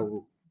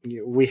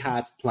we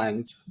had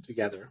planned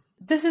together.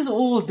 This is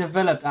all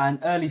developed at an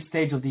early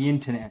stage of the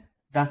internet.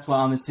 That's what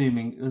I'm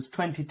assuming. It was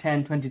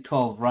 2010,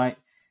 2012, right?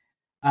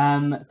 So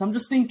I'm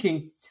just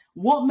thinking,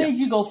 what made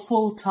you go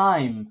full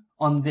time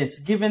on this,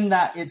 given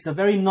that it's a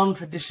very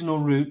non-traditional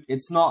route?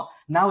 It's not,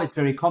 now it's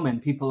very common.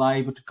 People are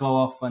able to go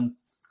off and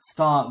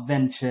start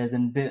ventures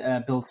and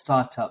build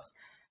startups.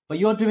 But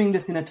you're doing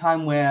this in a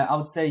time where I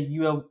would say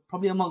you are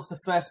probably amongst the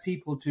first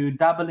people to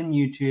dabble in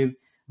YouTube,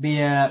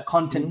 be a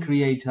content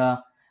creator,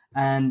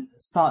 and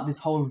start this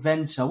whole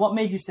venture. What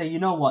made you say, you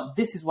know what,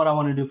 this is what I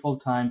want to do full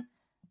time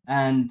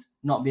and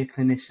not be a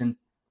clinician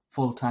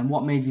full time?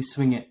 What made you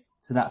swing it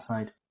to that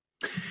side?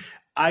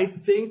 I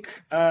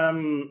think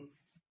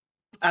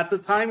at the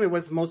time it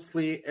was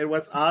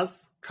us,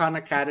 Khan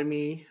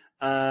Academy,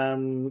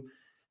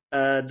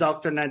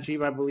 Dr.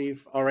 Najib, I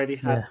believe, already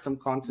had some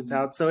content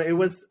out. So it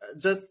was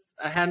just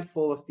a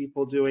handful of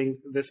people doing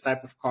this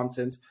type of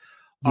content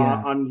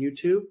on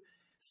YouTube.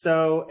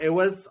 So it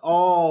was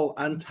all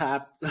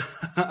untapped,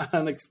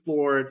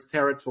 unexplored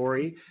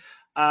territory.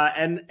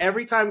 And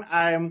every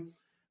time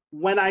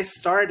when I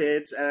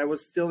started and I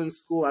was still in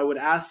school, I would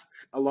ask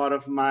a lot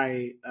of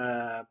my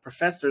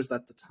professors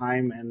at the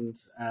time and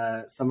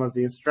some of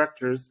the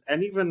instructors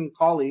and even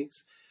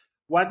colleagues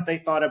what they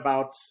thought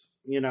about,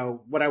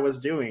 what I was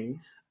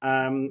doing.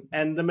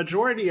 And the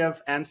majority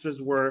of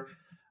answers were,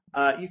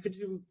 you could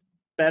do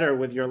better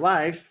with your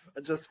life.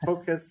 Just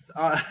focus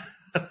on...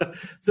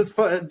 just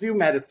do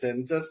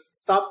medicine. Just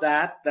stop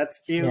that. That's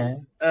cute.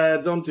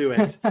 Don't do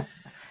it.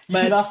 You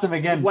should ask them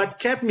again. What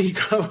kept me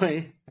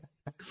going?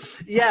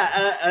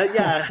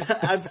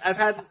 I've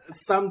had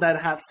some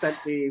that have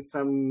sent me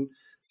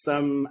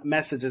some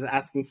messages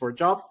asking for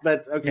jobs,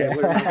 but okay,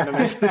 we're not going to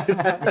mention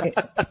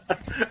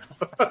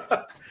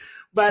that.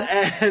 But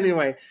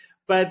anyway,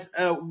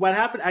 what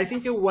happened? I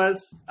think it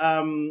was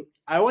I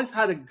always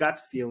had a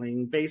gut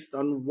feeling based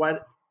on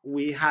what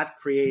we had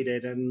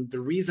created and the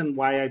reason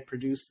why I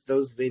produced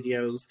those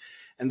videos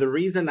and the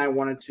reason I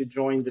wanted to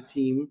join the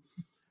team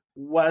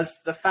was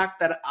the fact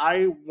that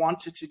I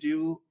wanted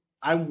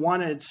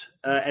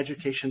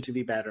education to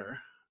be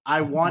better.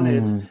 I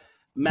wanted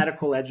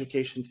medical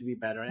education to be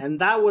better. And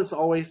that was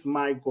always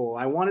my goal.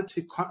 I wanted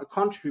to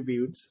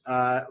contribute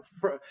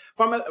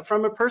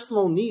from a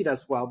personal need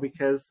as well,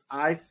 because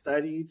I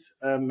studied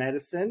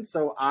medicine.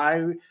 So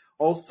I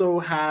also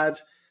had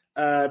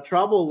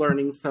trouble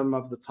learning some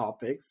of the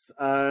topics.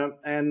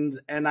 And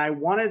I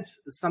wanted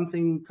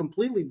something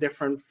completely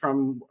different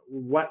from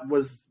what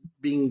was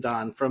being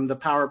done, from the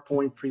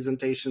PowerPoint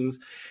presentations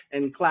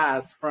in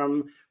class,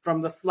 from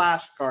the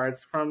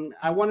flashcards,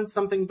 I wanted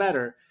something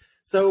better.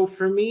 So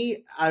for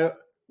me,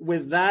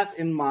 with that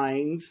in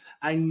mind,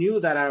 I knew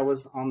that I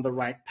was on the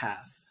right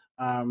path.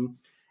 And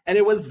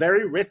it was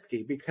very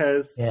risky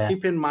because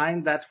keep in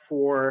mind that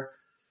for,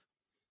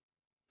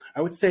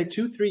 I would say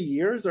 2-3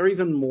 years or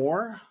even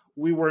more,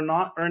 we were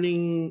not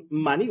earning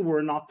money. We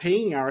were not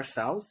paying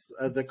ourselves.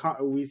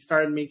 We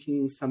started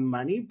making some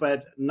money,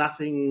 but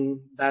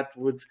nothing that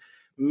would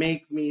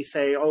make me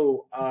say,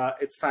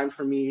 it's time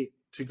for me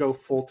to go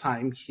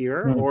full-time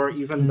here, or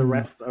even the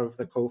rest of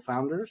the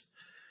co-founders.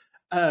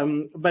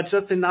 But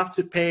just enough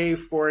to pay,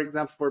 for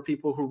example, for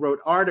people who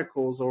wrote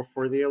articles, or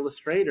for the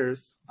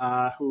illustrators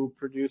who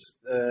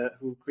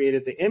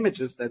created the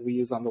images that we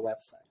use on the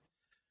website.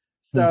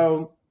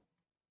 So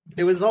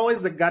it was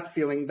always a gut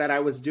feeling that I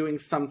was doing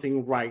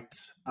something right,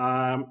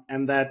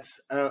 and that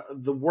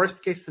the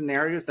worst case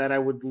scenario is that I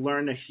would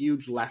learn a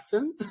huge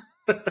lesson.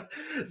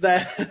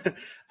 That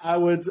I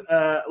would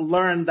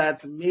learn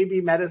that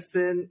maybe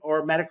medicine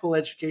or medical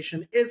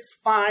education is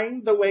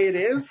fine the way it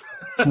is.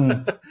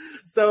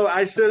 So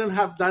I shouldn't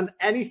have done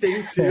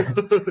anything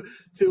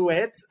to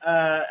it.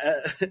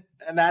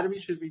 Anatomy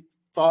should be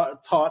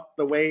taught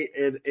the way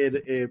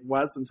it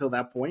was until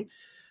that point.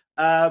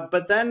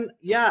 But then,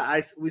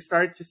 we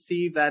started to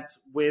see that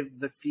with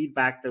the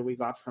feedback that we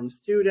got from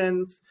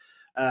students,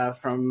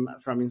 from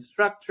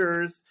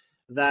instructors,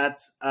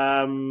 that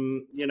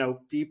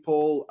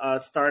people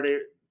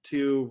started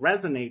to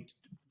resonate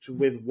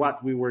with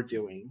what we were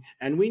doing,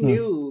 and we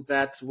knew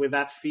that with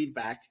that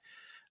feedback,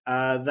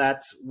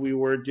 that we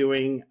were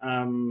doing,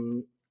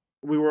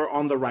 we were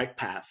on the right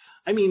path.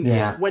 I mean,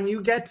 when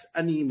you get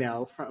an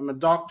email from a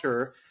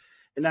doctor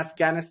in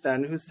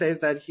Afghanistan who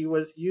says that he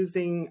was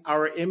using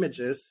our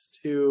images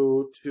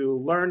to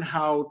learn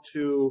how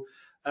to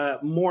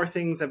more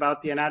things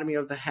about the anatomy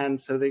of the hand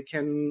so they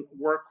can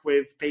work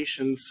with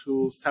patients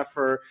who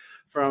suffer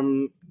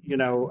from,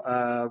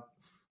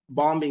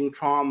 bombing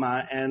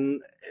trauma.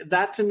 And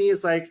that to me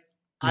is like,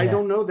 I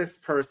don't know this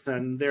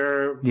person.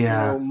 They're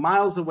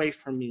miles away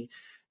from me.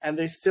 And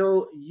they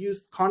still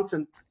used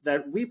content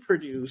that we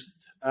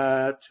produced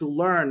to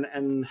learn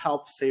and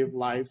help save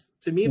lives.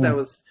 To me, that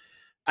was,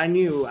 I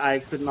knew I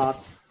could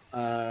not,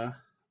 I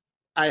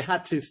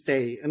had to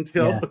stay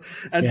until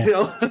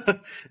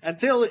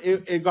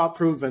it got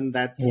proven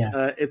that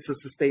it's a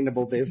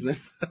sustainable business.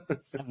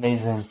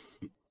 Amazing.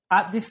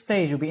 At this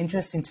stage, it'll be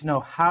interesting to know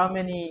how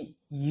many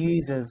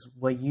users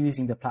were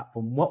using the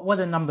platform. What were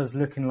the numbers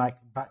looking like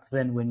back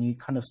then when you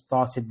kind of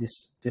started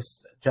this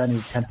journey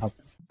with Kenhub?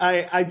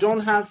 I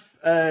don't have,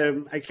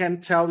 I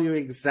can't tell you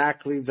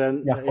exactly the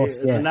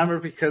number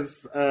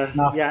because,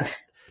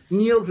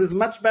 Niels is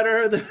much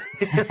better than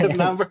the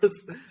numbers.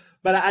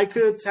 But I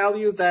could tell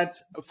you that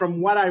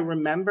from what I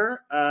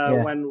remember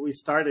when we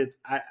started,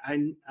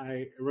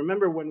 I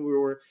remember when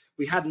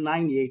we had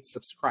 98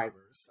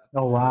 subscribers.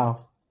 Oh,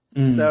 wow.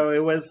 So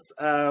it was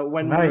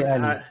when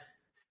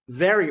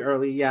very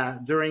early,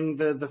 during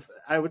the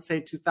I would say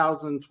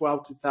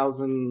 2012,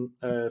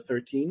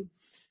 2013.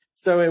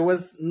 So it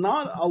was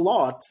not a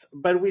lot,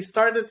 but we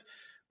started,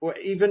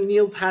 even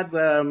Niels had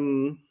a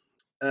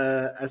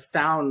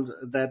sound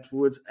that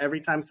would,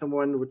 every time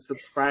someone would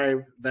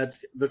subscribe, that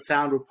the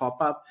sound would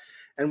pop up.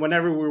 And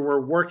whenever we were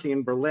working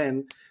in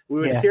Berlin,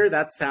 we would hear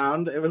that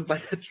sound. It was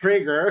like a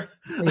trigger.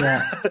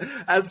 Yeah.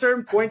 At a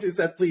certain point, he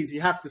said, please, you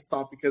have to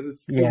stop because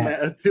it's too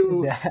much.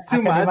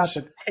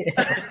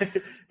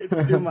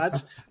 It's too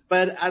much.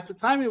 But at the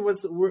time, it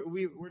was,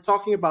 we were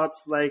talking about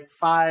like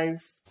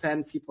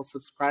 5-10 people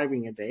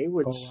subscribing a day,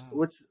 which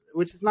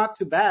is not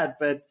too bad,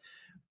 but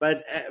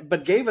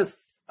gave us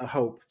a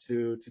hope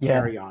to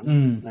carry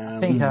on. I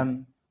think,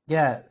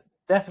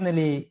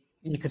 definitely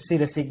you could see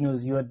the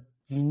signals. You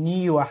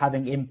knew you were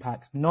having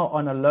impact, not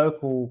on a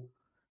local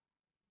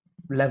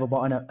level, but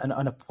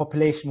on a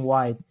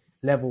population-wide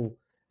level,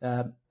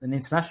 an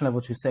international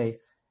level to say.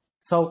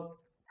 So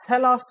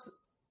tell us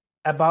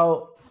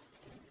about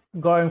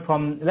going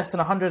from less than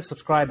 100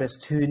 subscribers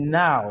to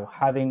now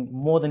having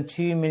more than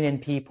 2 million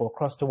people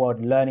across the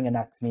world learning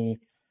anatomy.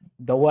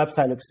 The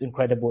website looks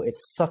incredible.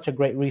 It's such a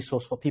great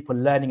resource for people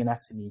learning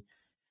anatomy.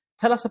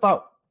 Tell us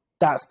about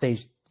that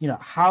stage.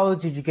 How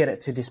did you get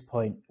it to this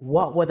point?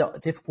 What were the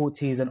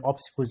difficulties and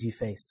obstacles you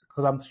faced?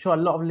 Because I'm sure a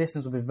lot of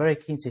listeners will be very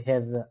keen to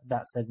hear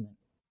that segment.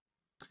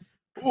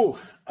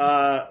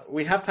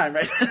 We have time,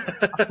 right?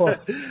 Of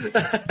course.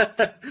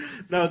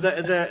 No,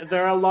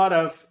 there are a lot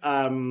of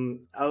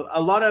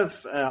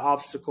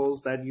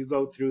obstacles that you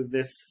go through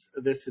this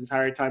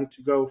entire time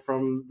to go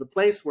from the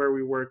place where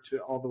we were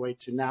to all the way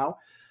to now.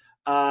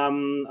 A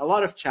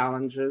lot of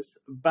challenges,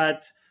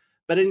 but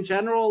But in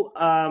general,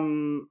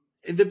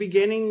 in the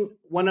beginning,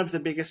 one of the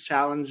biggest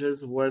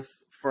challenges was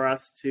for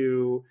us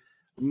to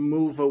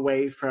move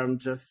away from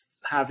just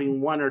having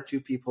one or two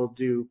people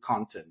do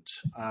content,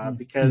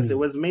 because it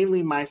was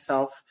mainly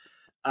myself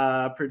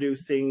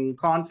producing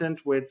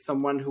content with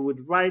someone who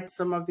would write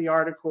some of the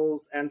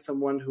articles and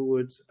someone who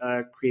would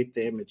create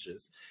the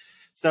images.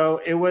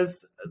 So it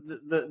was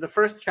the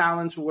first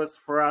challenge was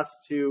for us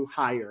to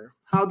hire.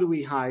 How do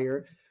we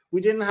hire? We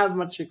didn't have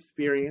much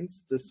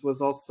experience. This was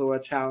also a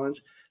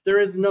challenge. There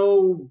is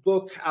no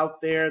book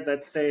out there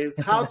that says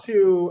how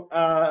to,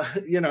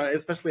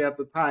 especially at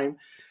the time,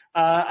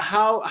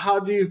 how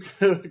do you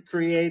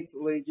create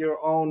like your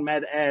own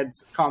med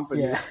eds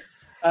company?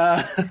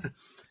 Yeah.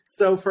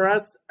 So for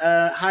us,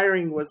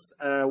 hiring was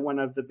one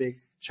of the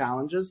big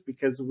challenges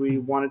because we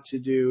wanted to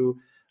do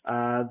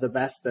the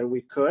best that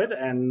we could,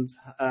 and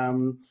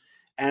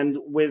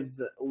with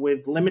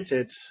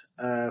limited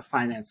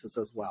finances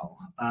as well.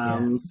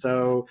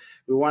 So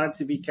we wanted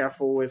to be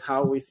careful with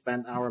how we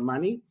spent our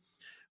money.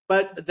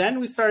 But then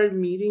we started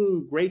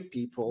meeting great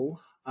people,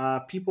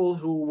 people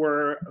who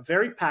were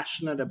very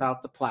passionate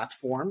about the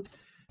platform.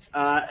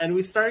 And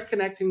we started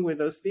connecting with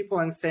those people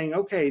and saying,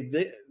 okay,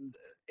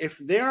 if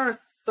they are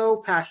so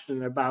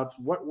passionate about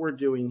what we're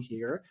doing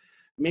here,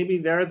 maybe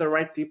they're the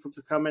right people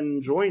to come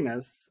and join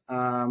us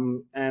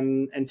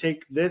and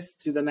take this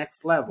to the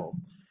next level.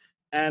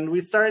 And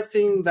we started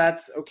seeing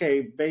that,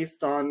 okay,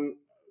 based on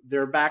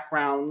their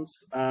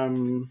backgrounds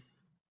and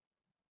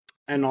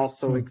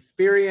also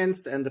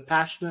experience and the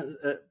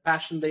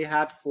passion they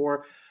had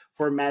for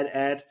med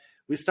ed,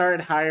 we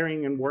started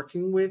hiring and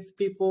working with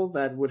people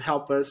that would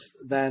help us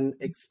then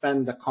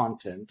expand the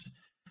content.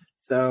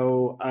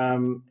 So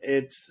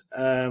it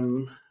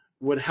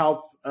would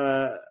help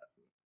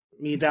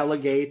me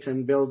delegate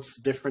and build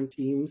different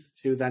teams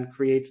to then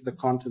create the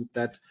content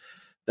that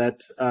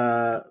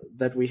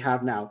we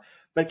have now.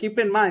 But keep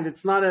in mind,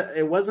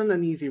 it wasn't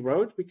an easy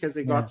road, because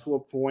it got to a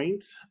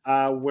point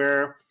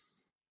where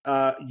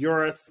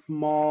you're a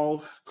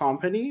small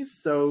company,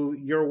 so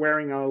you're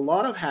wearing a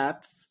lot of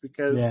hats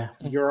because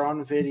you're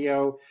on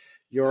video,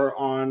 you're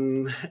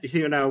on,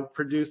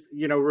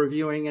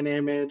 reviewing an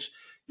image,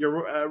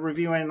 you're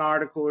reviewing an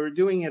article, or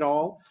doing it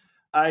all.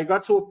 I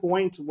got to a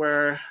point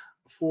where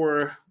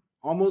for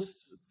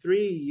almost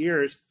 3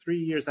 years,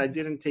 I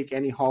didn't take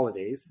any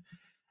holidays.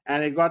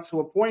 And it got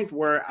to a point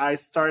where I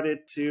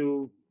started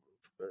to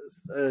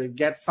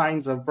get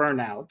signs of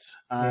burnout.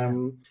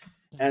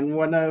 And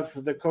one of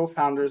the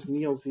co-founders,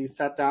 Niels, he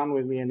sat down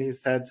with me and he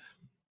said,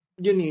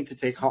 you need to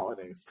take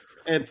holidays.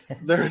 This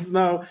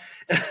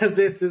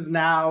is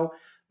now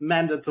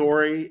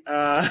mandatory.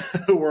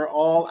 We're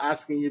all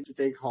asking you to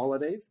take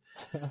holidays.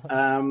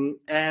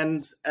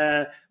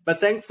 But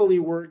thankfully,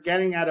 we're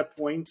getting at a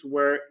point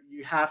where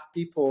you have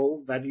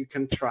people that you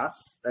can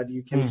trust, that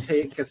you can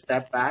take a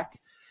step back.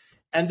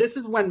 And this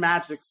is when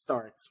magic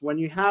starts. When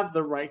you have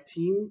the right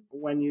team,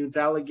 when you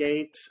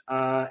delegate,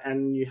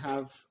 and you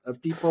have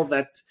people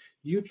that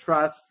you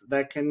trust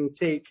that can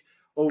take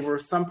over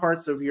some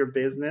parts of your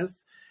business,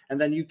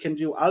 and then you can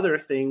do other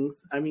things.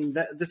 I mean,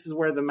 this is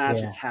where the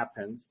magic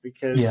happens,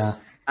 because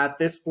at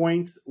this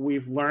point,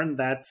 we've learned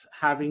that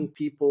having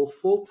people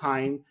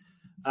full-time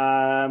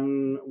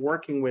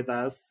working with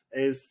us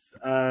is,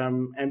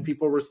 and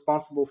people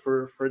responsible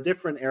for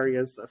different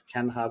areas of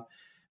Kenhub,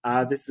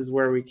 this is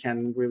where we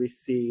can really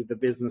see the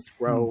business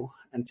grow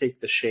and take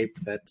the shape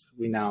that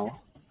we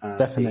now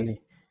definitely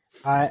see.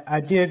 I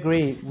do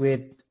agree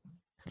with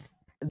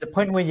the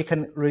point where you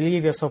can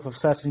relieve yourself of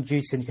certain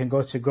duties and you can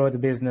go to grow the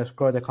business,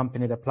 grow the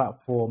company, the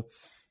platform.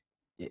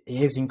 It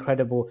is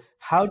incredible.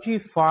 How do you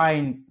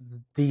find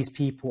these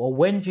people, or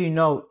when do you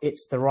know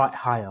it's the right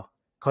hire?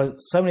 Because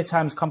so many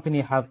times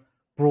companies have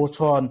brought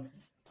on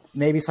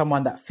maybe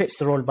someone that fits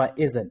the role but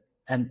isn't.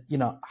 And,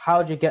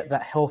 how do you get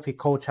that healthy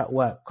culture at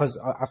work? Because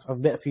I've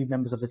met a few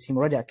members of the team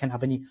already at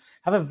Kenhub, and you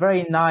have a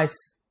very nice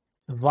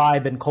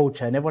vibe and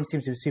culture, and everyone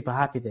seems to be super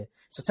happy there.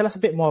 So tell us a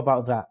bit more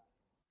about that.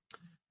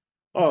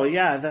 Oh,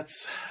 yeah,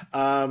 that's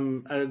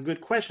a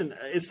good question.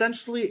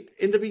 Essentially,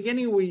 in the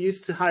beginning, we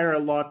used to hire a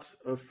lot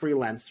of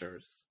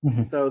freelancers.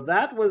 So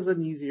that was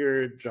an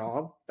easier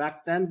job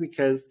back then,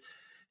 because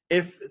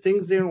if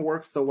things didn't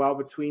work so well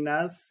between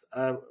us,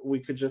 we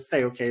could just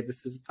say, okay,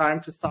 this is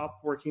time to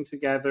stop working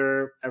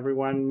together.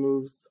 Everyone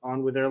moves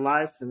on with their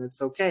lives, and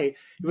it's okay.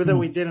 Even though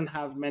we didn't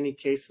have many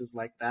cases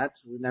like that,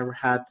 we never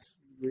had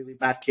really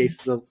bad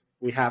cases of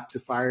we have to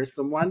fire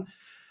someone.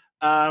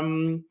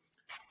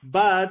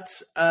 But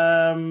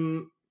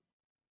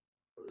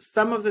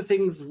some of the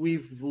things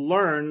we've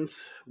learned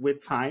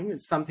with time,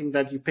 it's something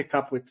that you pick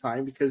up with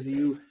time, because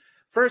you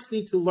first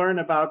need to learn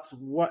about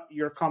what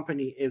your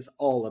company is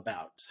all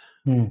about.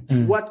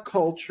 What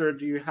culture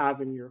do you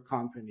have in your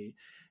company?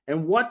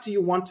 And what do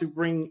you want to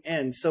bring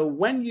in? So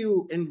when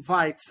you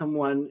invite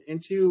someone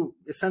into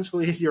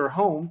essentially your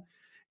home,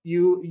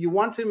 you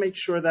want to make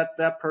sure that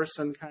that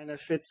person kind of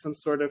fits some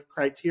sort of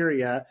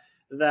criteria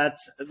that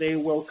they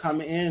will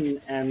come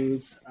in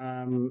and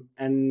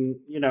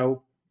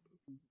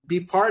be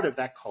part of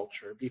that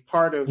culture, be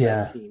part of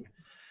that team.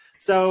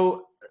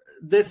 So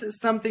this is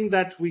something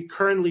that we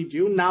currently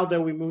do now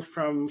that we moved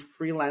from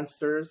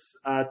freelancers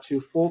to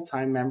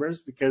full-time members,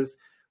 because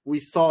we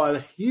saw a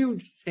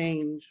huge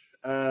change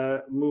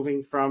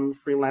moving from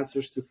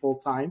freelancers to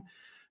full-time,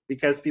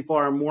 because people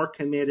are more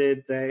committed.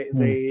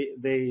 They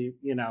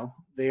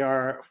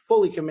are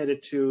fully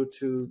committed to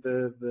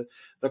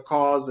the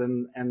cause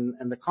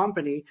and the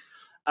company.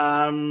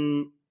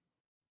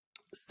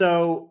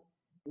 So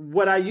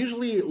what I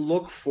usually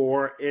look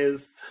for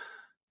is,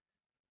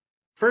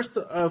 first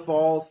of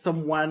all,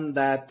 someone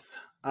that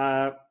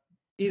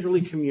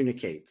easily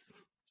communicates.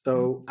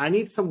 So I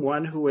need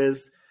someone who is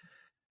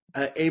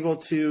able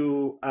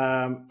to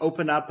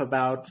open up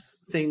about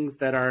things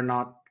that are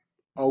not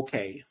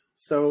okay.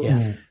 So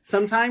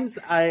sometimes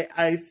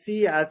I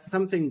see as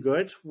something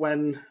good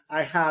when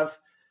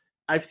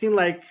I've seen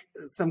like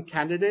some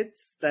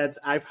candidates that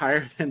I've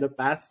hired in the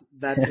past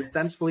that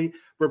essentially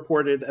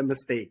reported a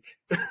mistake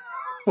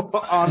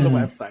on the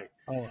website.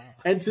 Oh, wow.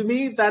 And to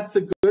me, that's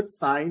a good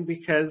sign,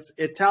 because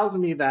it tells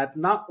me that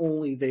not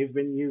only they've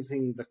been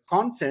using the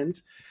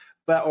content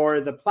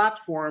or the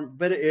platform,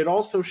 but it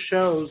also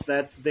shows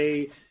that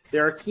they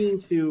are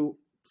keen to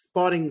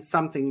spotting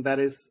something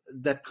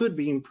that could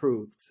be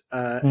improved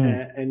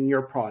in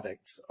your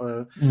product.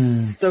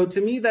 So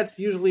to me, that's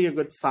usually a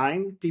good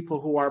sign. People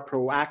who are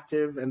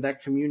proactive and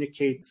that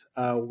communicate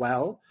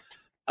well.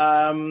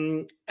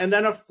 And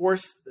then, of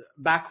course,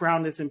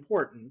 background is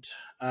important.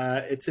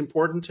 It's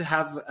important to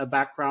have a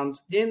background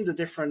in the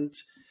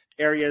different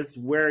areas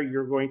where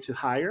you're going to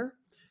hire.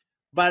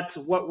 But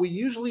what we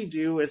usually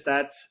do is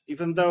that,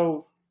 even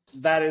though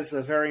that is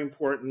a very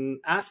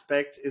important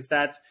aspect, is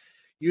that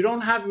you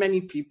don't have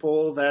many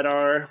people that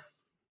are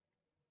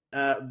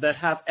that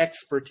have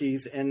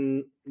expertise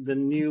in the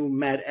new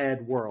med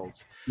ed world.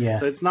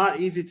 So it's not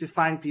easy to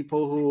find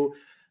people who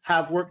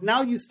have worked.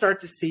 Now you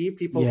start to see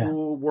people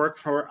who work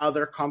for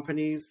other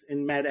companies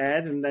in med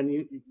ed, and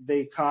then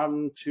they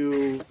come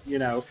to,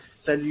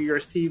 send you your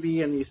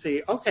CV, and you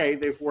say, okay,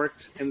 they've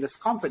worked in this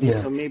company,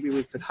 so maybe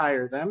we could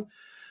hire them.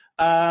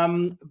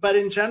 But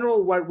in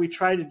general, what we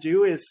try to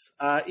do is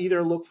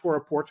either look for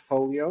a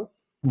portfolio.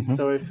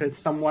 So if it's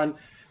someone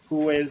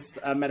who is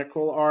a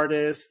medical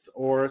artist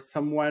or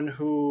someone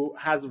who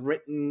has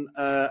written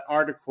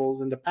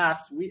articles in the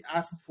past, we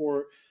ask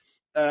for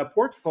a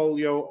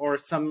portfolio or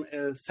some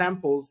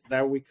samples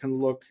that we can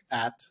look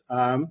at.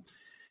 And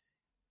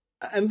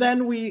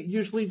then we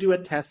usually do a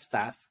test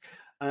task.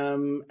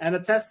 And a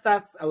test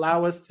task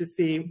allow us to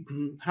see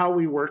how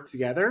we work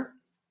together.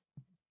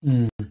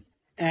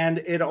 And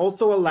it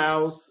also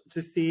allows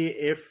to see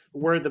if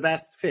we're the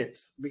best fit,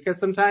 because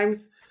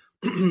sometimes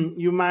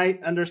you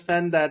might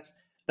understand that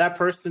that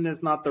person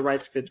is not the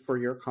right fit for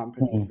your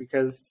company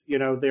because,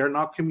 they're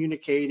not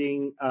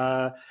communicating.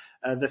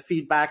 The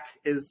feedback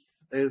is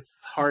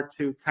hard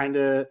to kind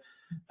of,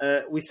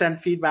 we send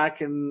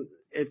feedback and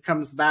it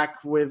comes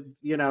back with,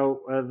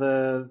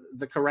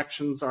 the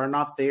corrections are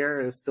not there.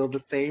 It's still the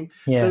same.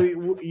 So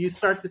you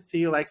start to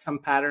see like some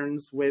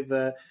patterns with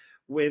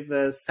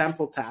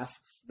sample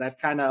tasks that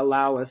kind of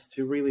allow us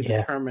to really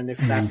determine if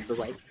that's the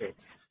right fit.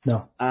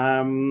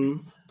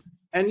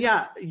 And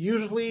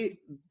usually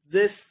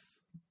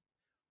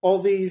all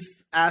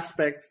these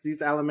aspects,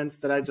 these elements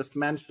that I just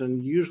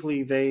mentioned,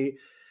 usually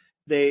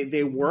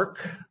they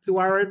work to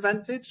our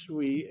advantage.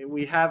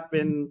 We have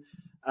been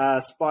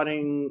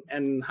spotting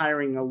and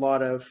hiring a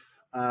lot of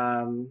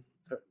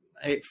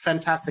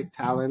fantastic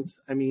talent.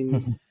 I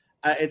mean,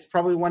 it's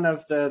probably one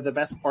of the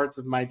best parts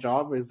of my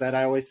job is that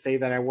I always say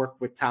that I work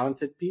with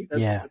talented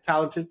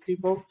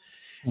people.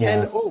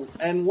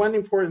 And one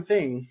important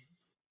thing,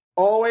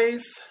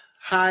 always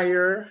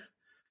hire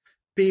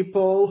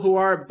people who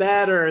are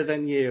better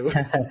than you.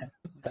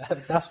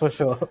 That's for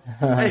sure.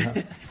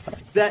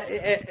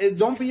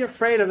 Don't be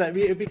afraid of that,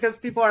 because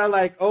people are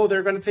like, oh,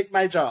 they're going to take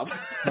my job.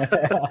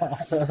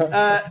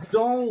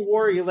 Don't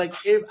worry. Like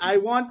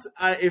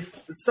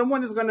if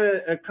someone is going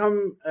to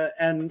come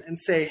and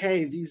say,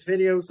 hey, these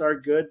videos are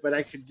good, but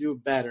I could do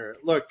better.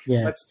 Look,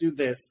 let's do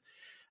this.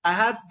 I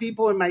had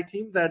people in my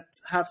team that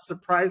have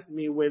surprised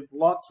me with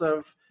lots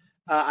of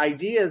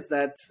ideas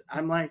that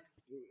I'm like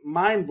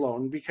mind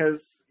blown,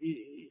 because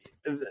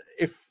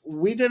if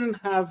we didn't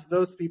have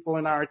those people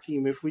in our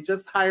team, if we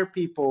just hire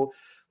people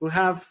who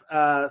have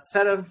a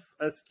set of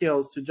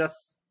skills to just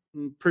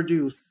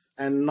produce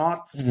and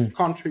not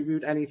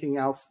contribute anything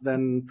else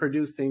than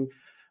producing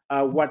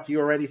what you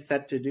already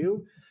set to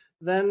do,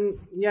 then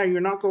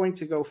you're not going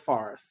to go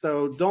far.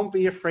 So don't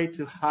be afraid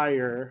to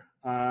hire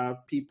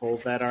people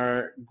that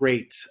are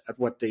great at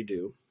what they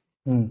do.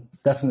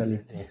 Definitely.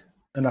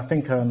 And I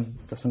think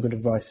that's some good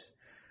advice.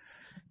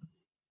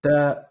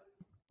 The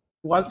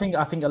one thing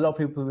I think a lot of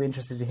people are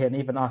interested to hear, and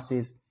even us,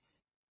 is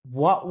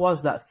what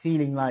was that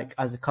feeling like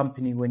as a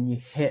company when you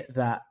hit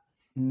that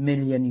 1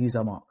 million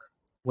user mark?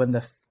 When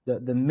the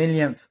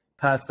millionth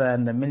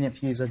person, the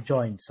millionth user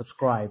joined,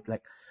 subscribed?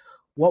 Like,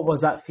 what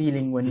was that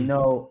feeling when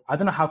I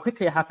don't know how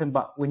quickly it happened,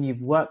 but when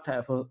you've worked at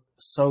it for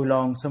so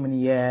long, so many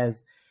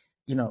years,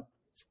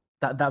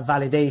 that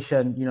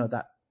validation,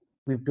 that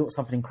we've built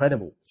something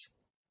incredible.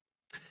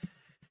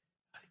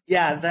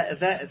 Yeah,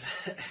 that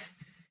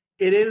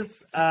it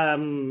is.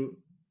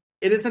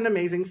 It is an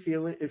amazing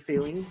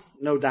feeling,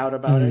 no doubt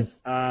about it.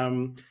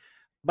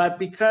 But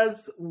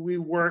because we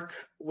work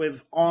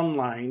with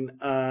online,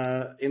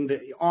 in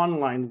the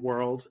online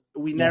world,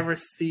 we never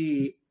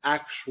see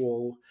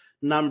actual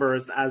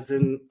numbers as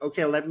in,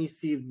 okay, let me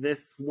see this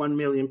 1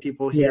 million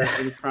people here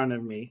in front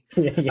of me.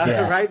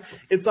 Right?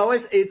 It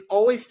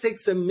always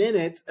takes a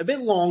minute, a bit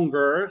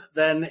longer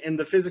than in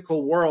the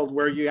physical world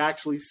where you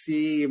actually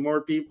see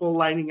more people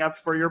lining up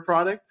for your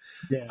product.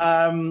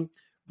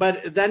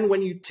 But then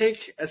when you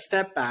take a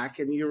step back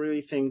and you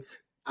really think,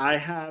 I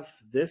have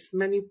this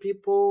many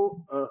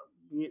people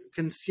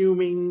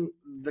consuming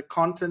the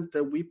content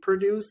that we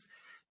produce,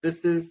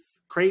 this is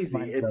crazy.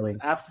 It's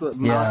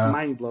absolutely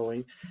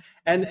mind-blowing.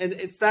 And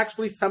it's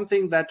actually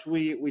something that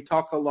we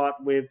talk a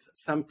lot with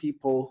some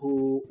people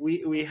who,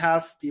 we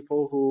have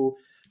people who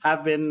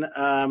have been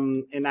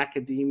in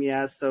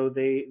academia, so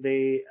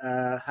they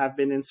have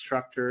been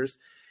instructors.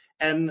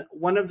 And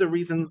one of the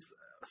reasons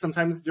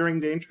sometimes during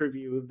the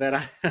interview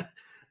that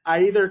I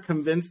either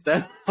convinced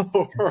them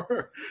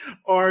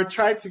or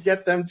tried to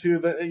get them to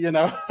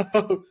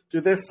the,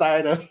 to this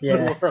side of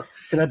the world.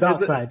 To the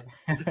dark side.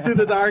 To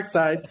the dark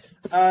side,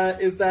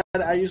 is that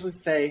I usually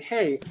say,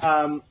 hey,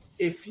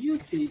 if you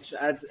teach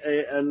at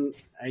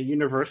a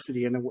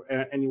university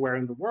anywhere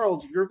in the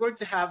world, you're going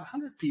to have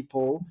 100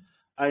 people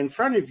in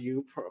front of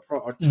you,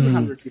 or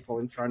 200 people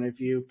in front of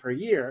you per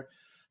year.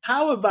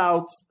 How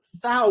about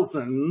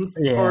thousands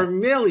or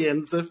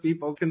millions of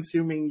people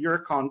consuming your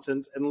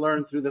content and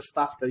learn through the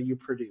stuff that you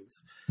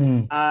produce?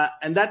 And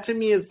that to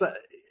me is that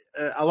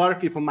a lot of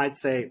people might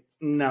say,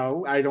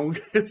 no, I don't,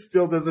 it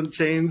still doesn't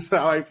change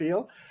how I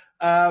feel.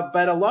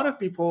 But a lot of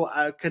people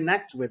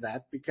connect with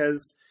that,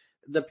 because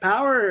the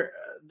power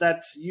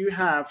that you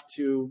have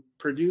to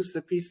produce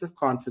a piece of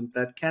content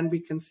that can be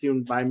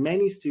consumed by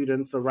many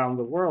students around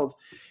the world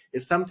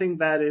is something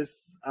that is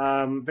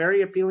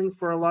very appealing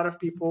for a lot of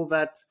people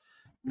that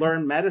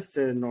learn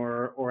medicine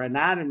or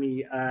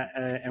anatomy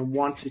and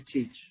want to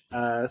teach.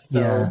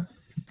 So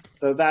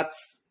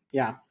that's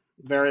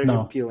very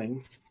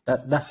appealing.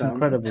 That's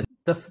incredible.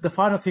 The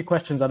final few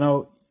questions, I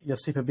know you're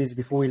super busy,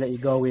 before we let you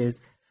go, is,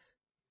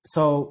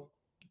 so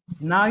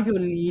now you're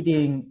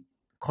leading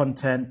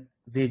content,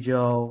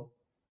 video,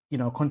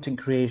 content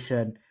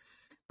creation,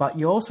 but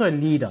you're also a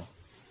leader,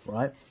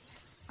 right?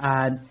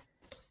 And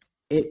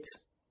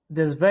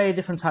there's very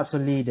different types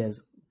of leaders.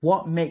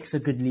 What makes a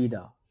good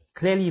leader?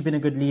 Clearly, you've been a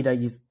good leader.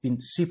 You've been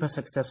super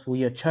successful.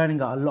 You're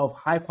churning out a lot of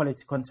high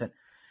quality content.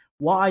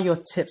 What are your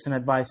tips and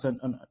advice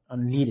on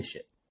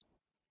leadership?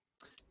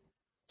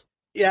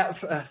 Yeah,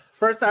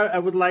 first, I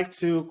would like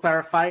to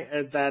clarify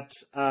that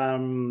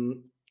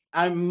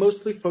I'm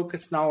mostly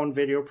focused now on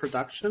video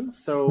production.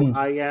 So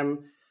I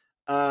am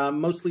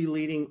mostly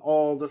leading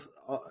all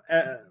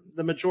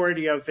the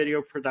majority of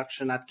video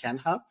production at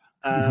Kenhub.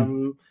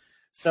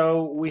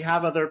 So we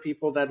have other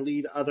people that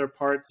lead other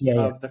parts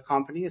of the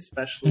company,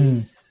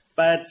 especially.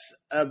 But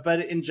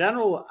in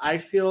general, I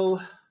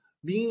feel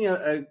being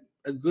a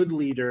good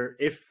leader,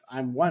 if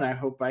I'm one, I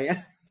hope I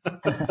am.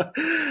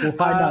 We'll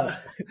find out.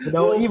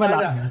 Even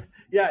us.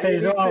 Yeah,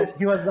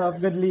 he was a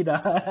good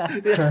leader.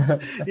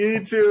 You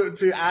need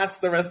to ask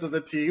the rest of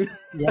the team.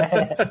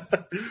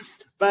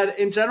 But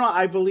in general,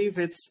 I believe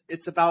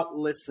it's about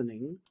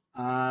listening.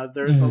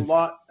 There's a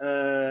lot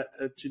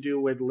to do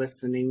with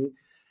listening,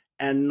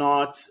 and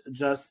not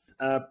just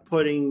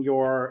putting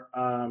your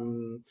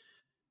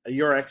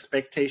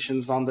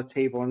expectations on the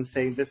table and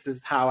saying, this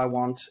is how I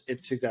want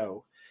it to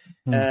go.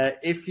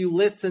 If you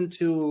listen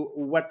to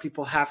what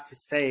people have to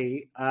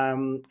say,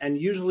 and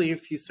usually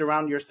if you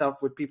surround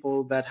yourself with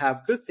people that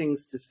have good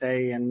things to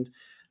say, and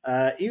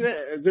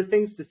even good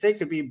things to say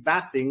could be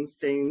bad things,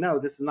 saying, no,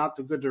 this is not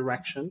the good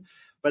direction,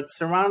 but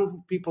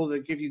surround people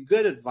that give you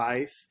good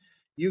advice,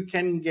 you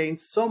can gain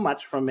so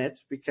much from it,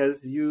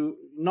 because you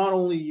not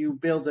only you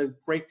build a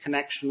great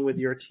connection with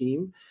your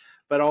team,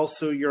 but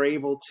also you're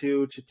able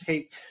to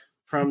take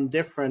from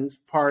different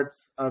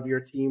parts of your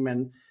team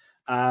and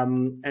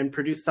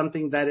produce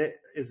something that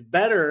is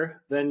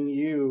better than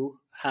you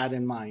had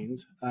in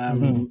mind.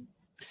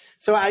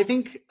 So I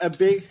think a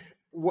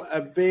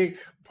big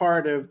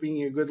part of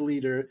being a good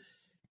leader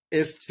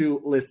is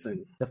to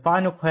listen. The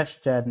final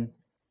question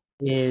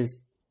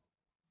is,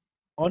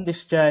 on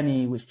this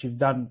journey, which you've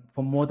done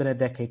for more than a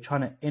decade,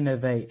 trying to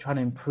innovate, trying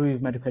to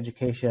improve medical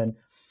education,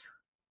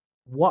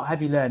 what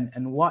have you learned,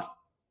 and what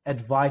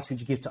advice would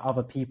you give to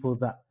other people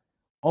that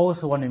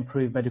also want to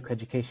improve medical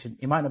education?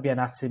 It might not be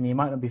anatomy, it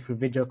might not be through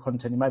video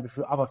content, it might be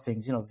through other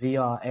things,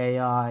 VR,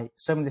 AI,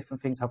 so many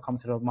different things have come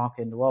to the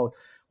market in the world.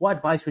 What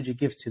advice would you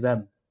give to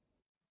them?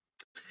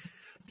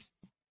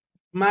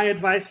 My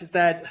advice is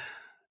that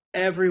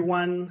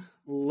everyone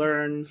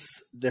learns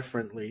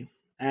differently,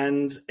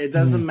 and it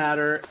doesn't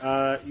matter.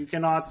 You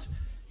cannot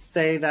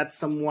say that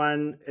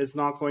someone is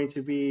not going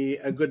to be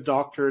a good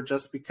doctor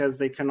just because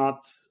they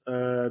cannot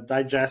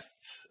digest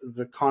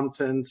the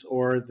content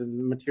or the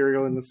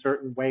material in a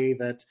certain way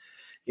that,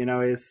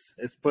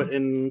 is put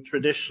in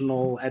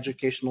traditional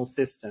educational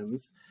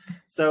systems.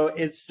 So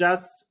it's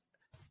just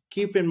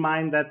keep in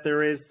mind that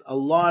there is a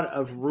lot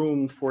of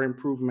room for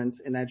improvement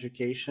in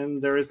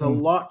education. There is a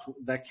lot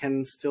that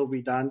can still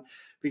be done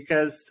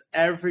because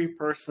every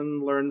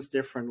person learns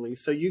differently.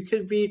 So you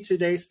could be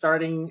today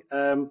starting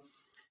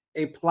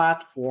a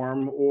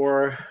platform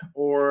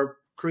or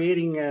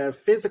creating a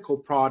physical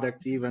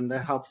product even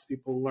that helps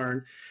people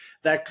learn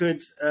that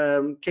could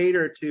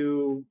cater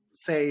to,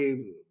 say,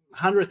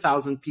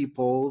 100,000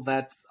 people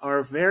that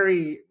are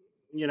very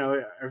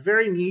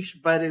niche,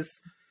 but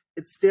it's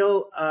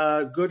still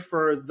good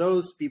for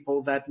those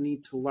people that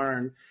need to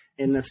learn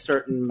in a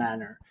certain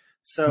manner.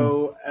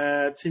 So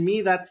to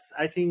me, that's,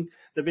 I think,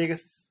 the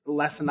biggest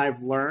lesson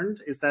I've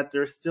learned is that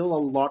there's still a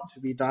lot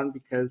to be done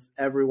because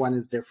everyone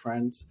is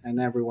different and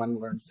everyone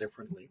learns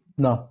differently.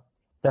 No,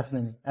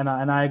 definitely. And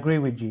I agree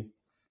with you.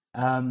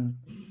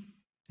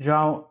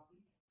 Joao,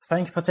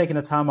 thank you for taking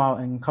the time out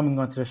and coming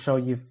onto the show.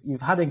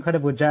 You've had an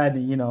incredible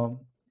journey,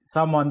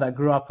 someone that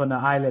grew up on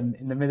an island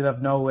in the middle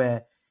of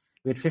nowhere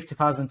with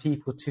 50,000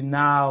 people to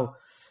now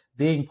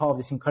being part of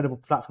this incredible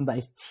platform that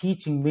is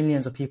teaching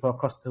millions of people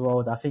across the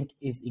world, I think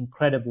is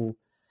incredible.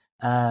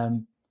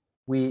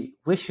 We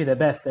wish you the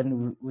best,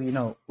 and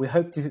we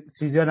hope to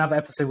do another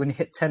episode when you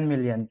hit 10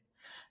 million.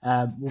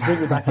 We'll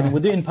bring you back in.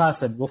 We'll do it in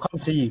person. We'll come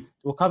to you.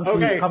 We'll come to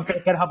you. Come to the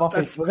Kenhub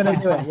office. We're going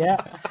to do it. Yeah,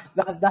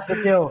 that's the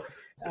deal.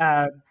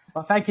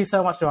 But thank you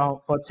so much,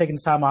 Joao, for taking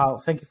the time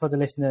out. Thank you for the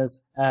listeners.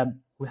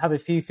 We have a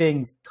few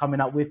things coming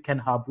up with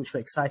Kenhub, which we're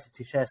excited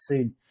to share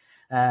soon.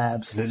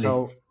 Absolutely.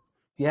 So,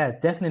 yeah,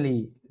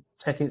 definitely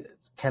check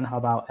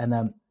Kenhub out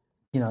and,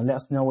 let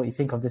us know what you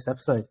think of this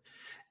episode.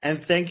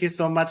 And thank you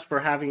so much for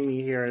having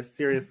me here.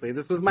 Seriously,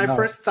 this was my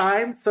first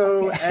time.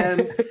 So,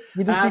 and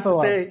you I have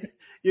to say,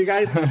 you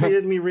guys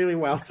treated me really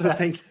well. So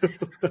thank you.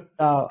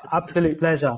 Absolute pleasure.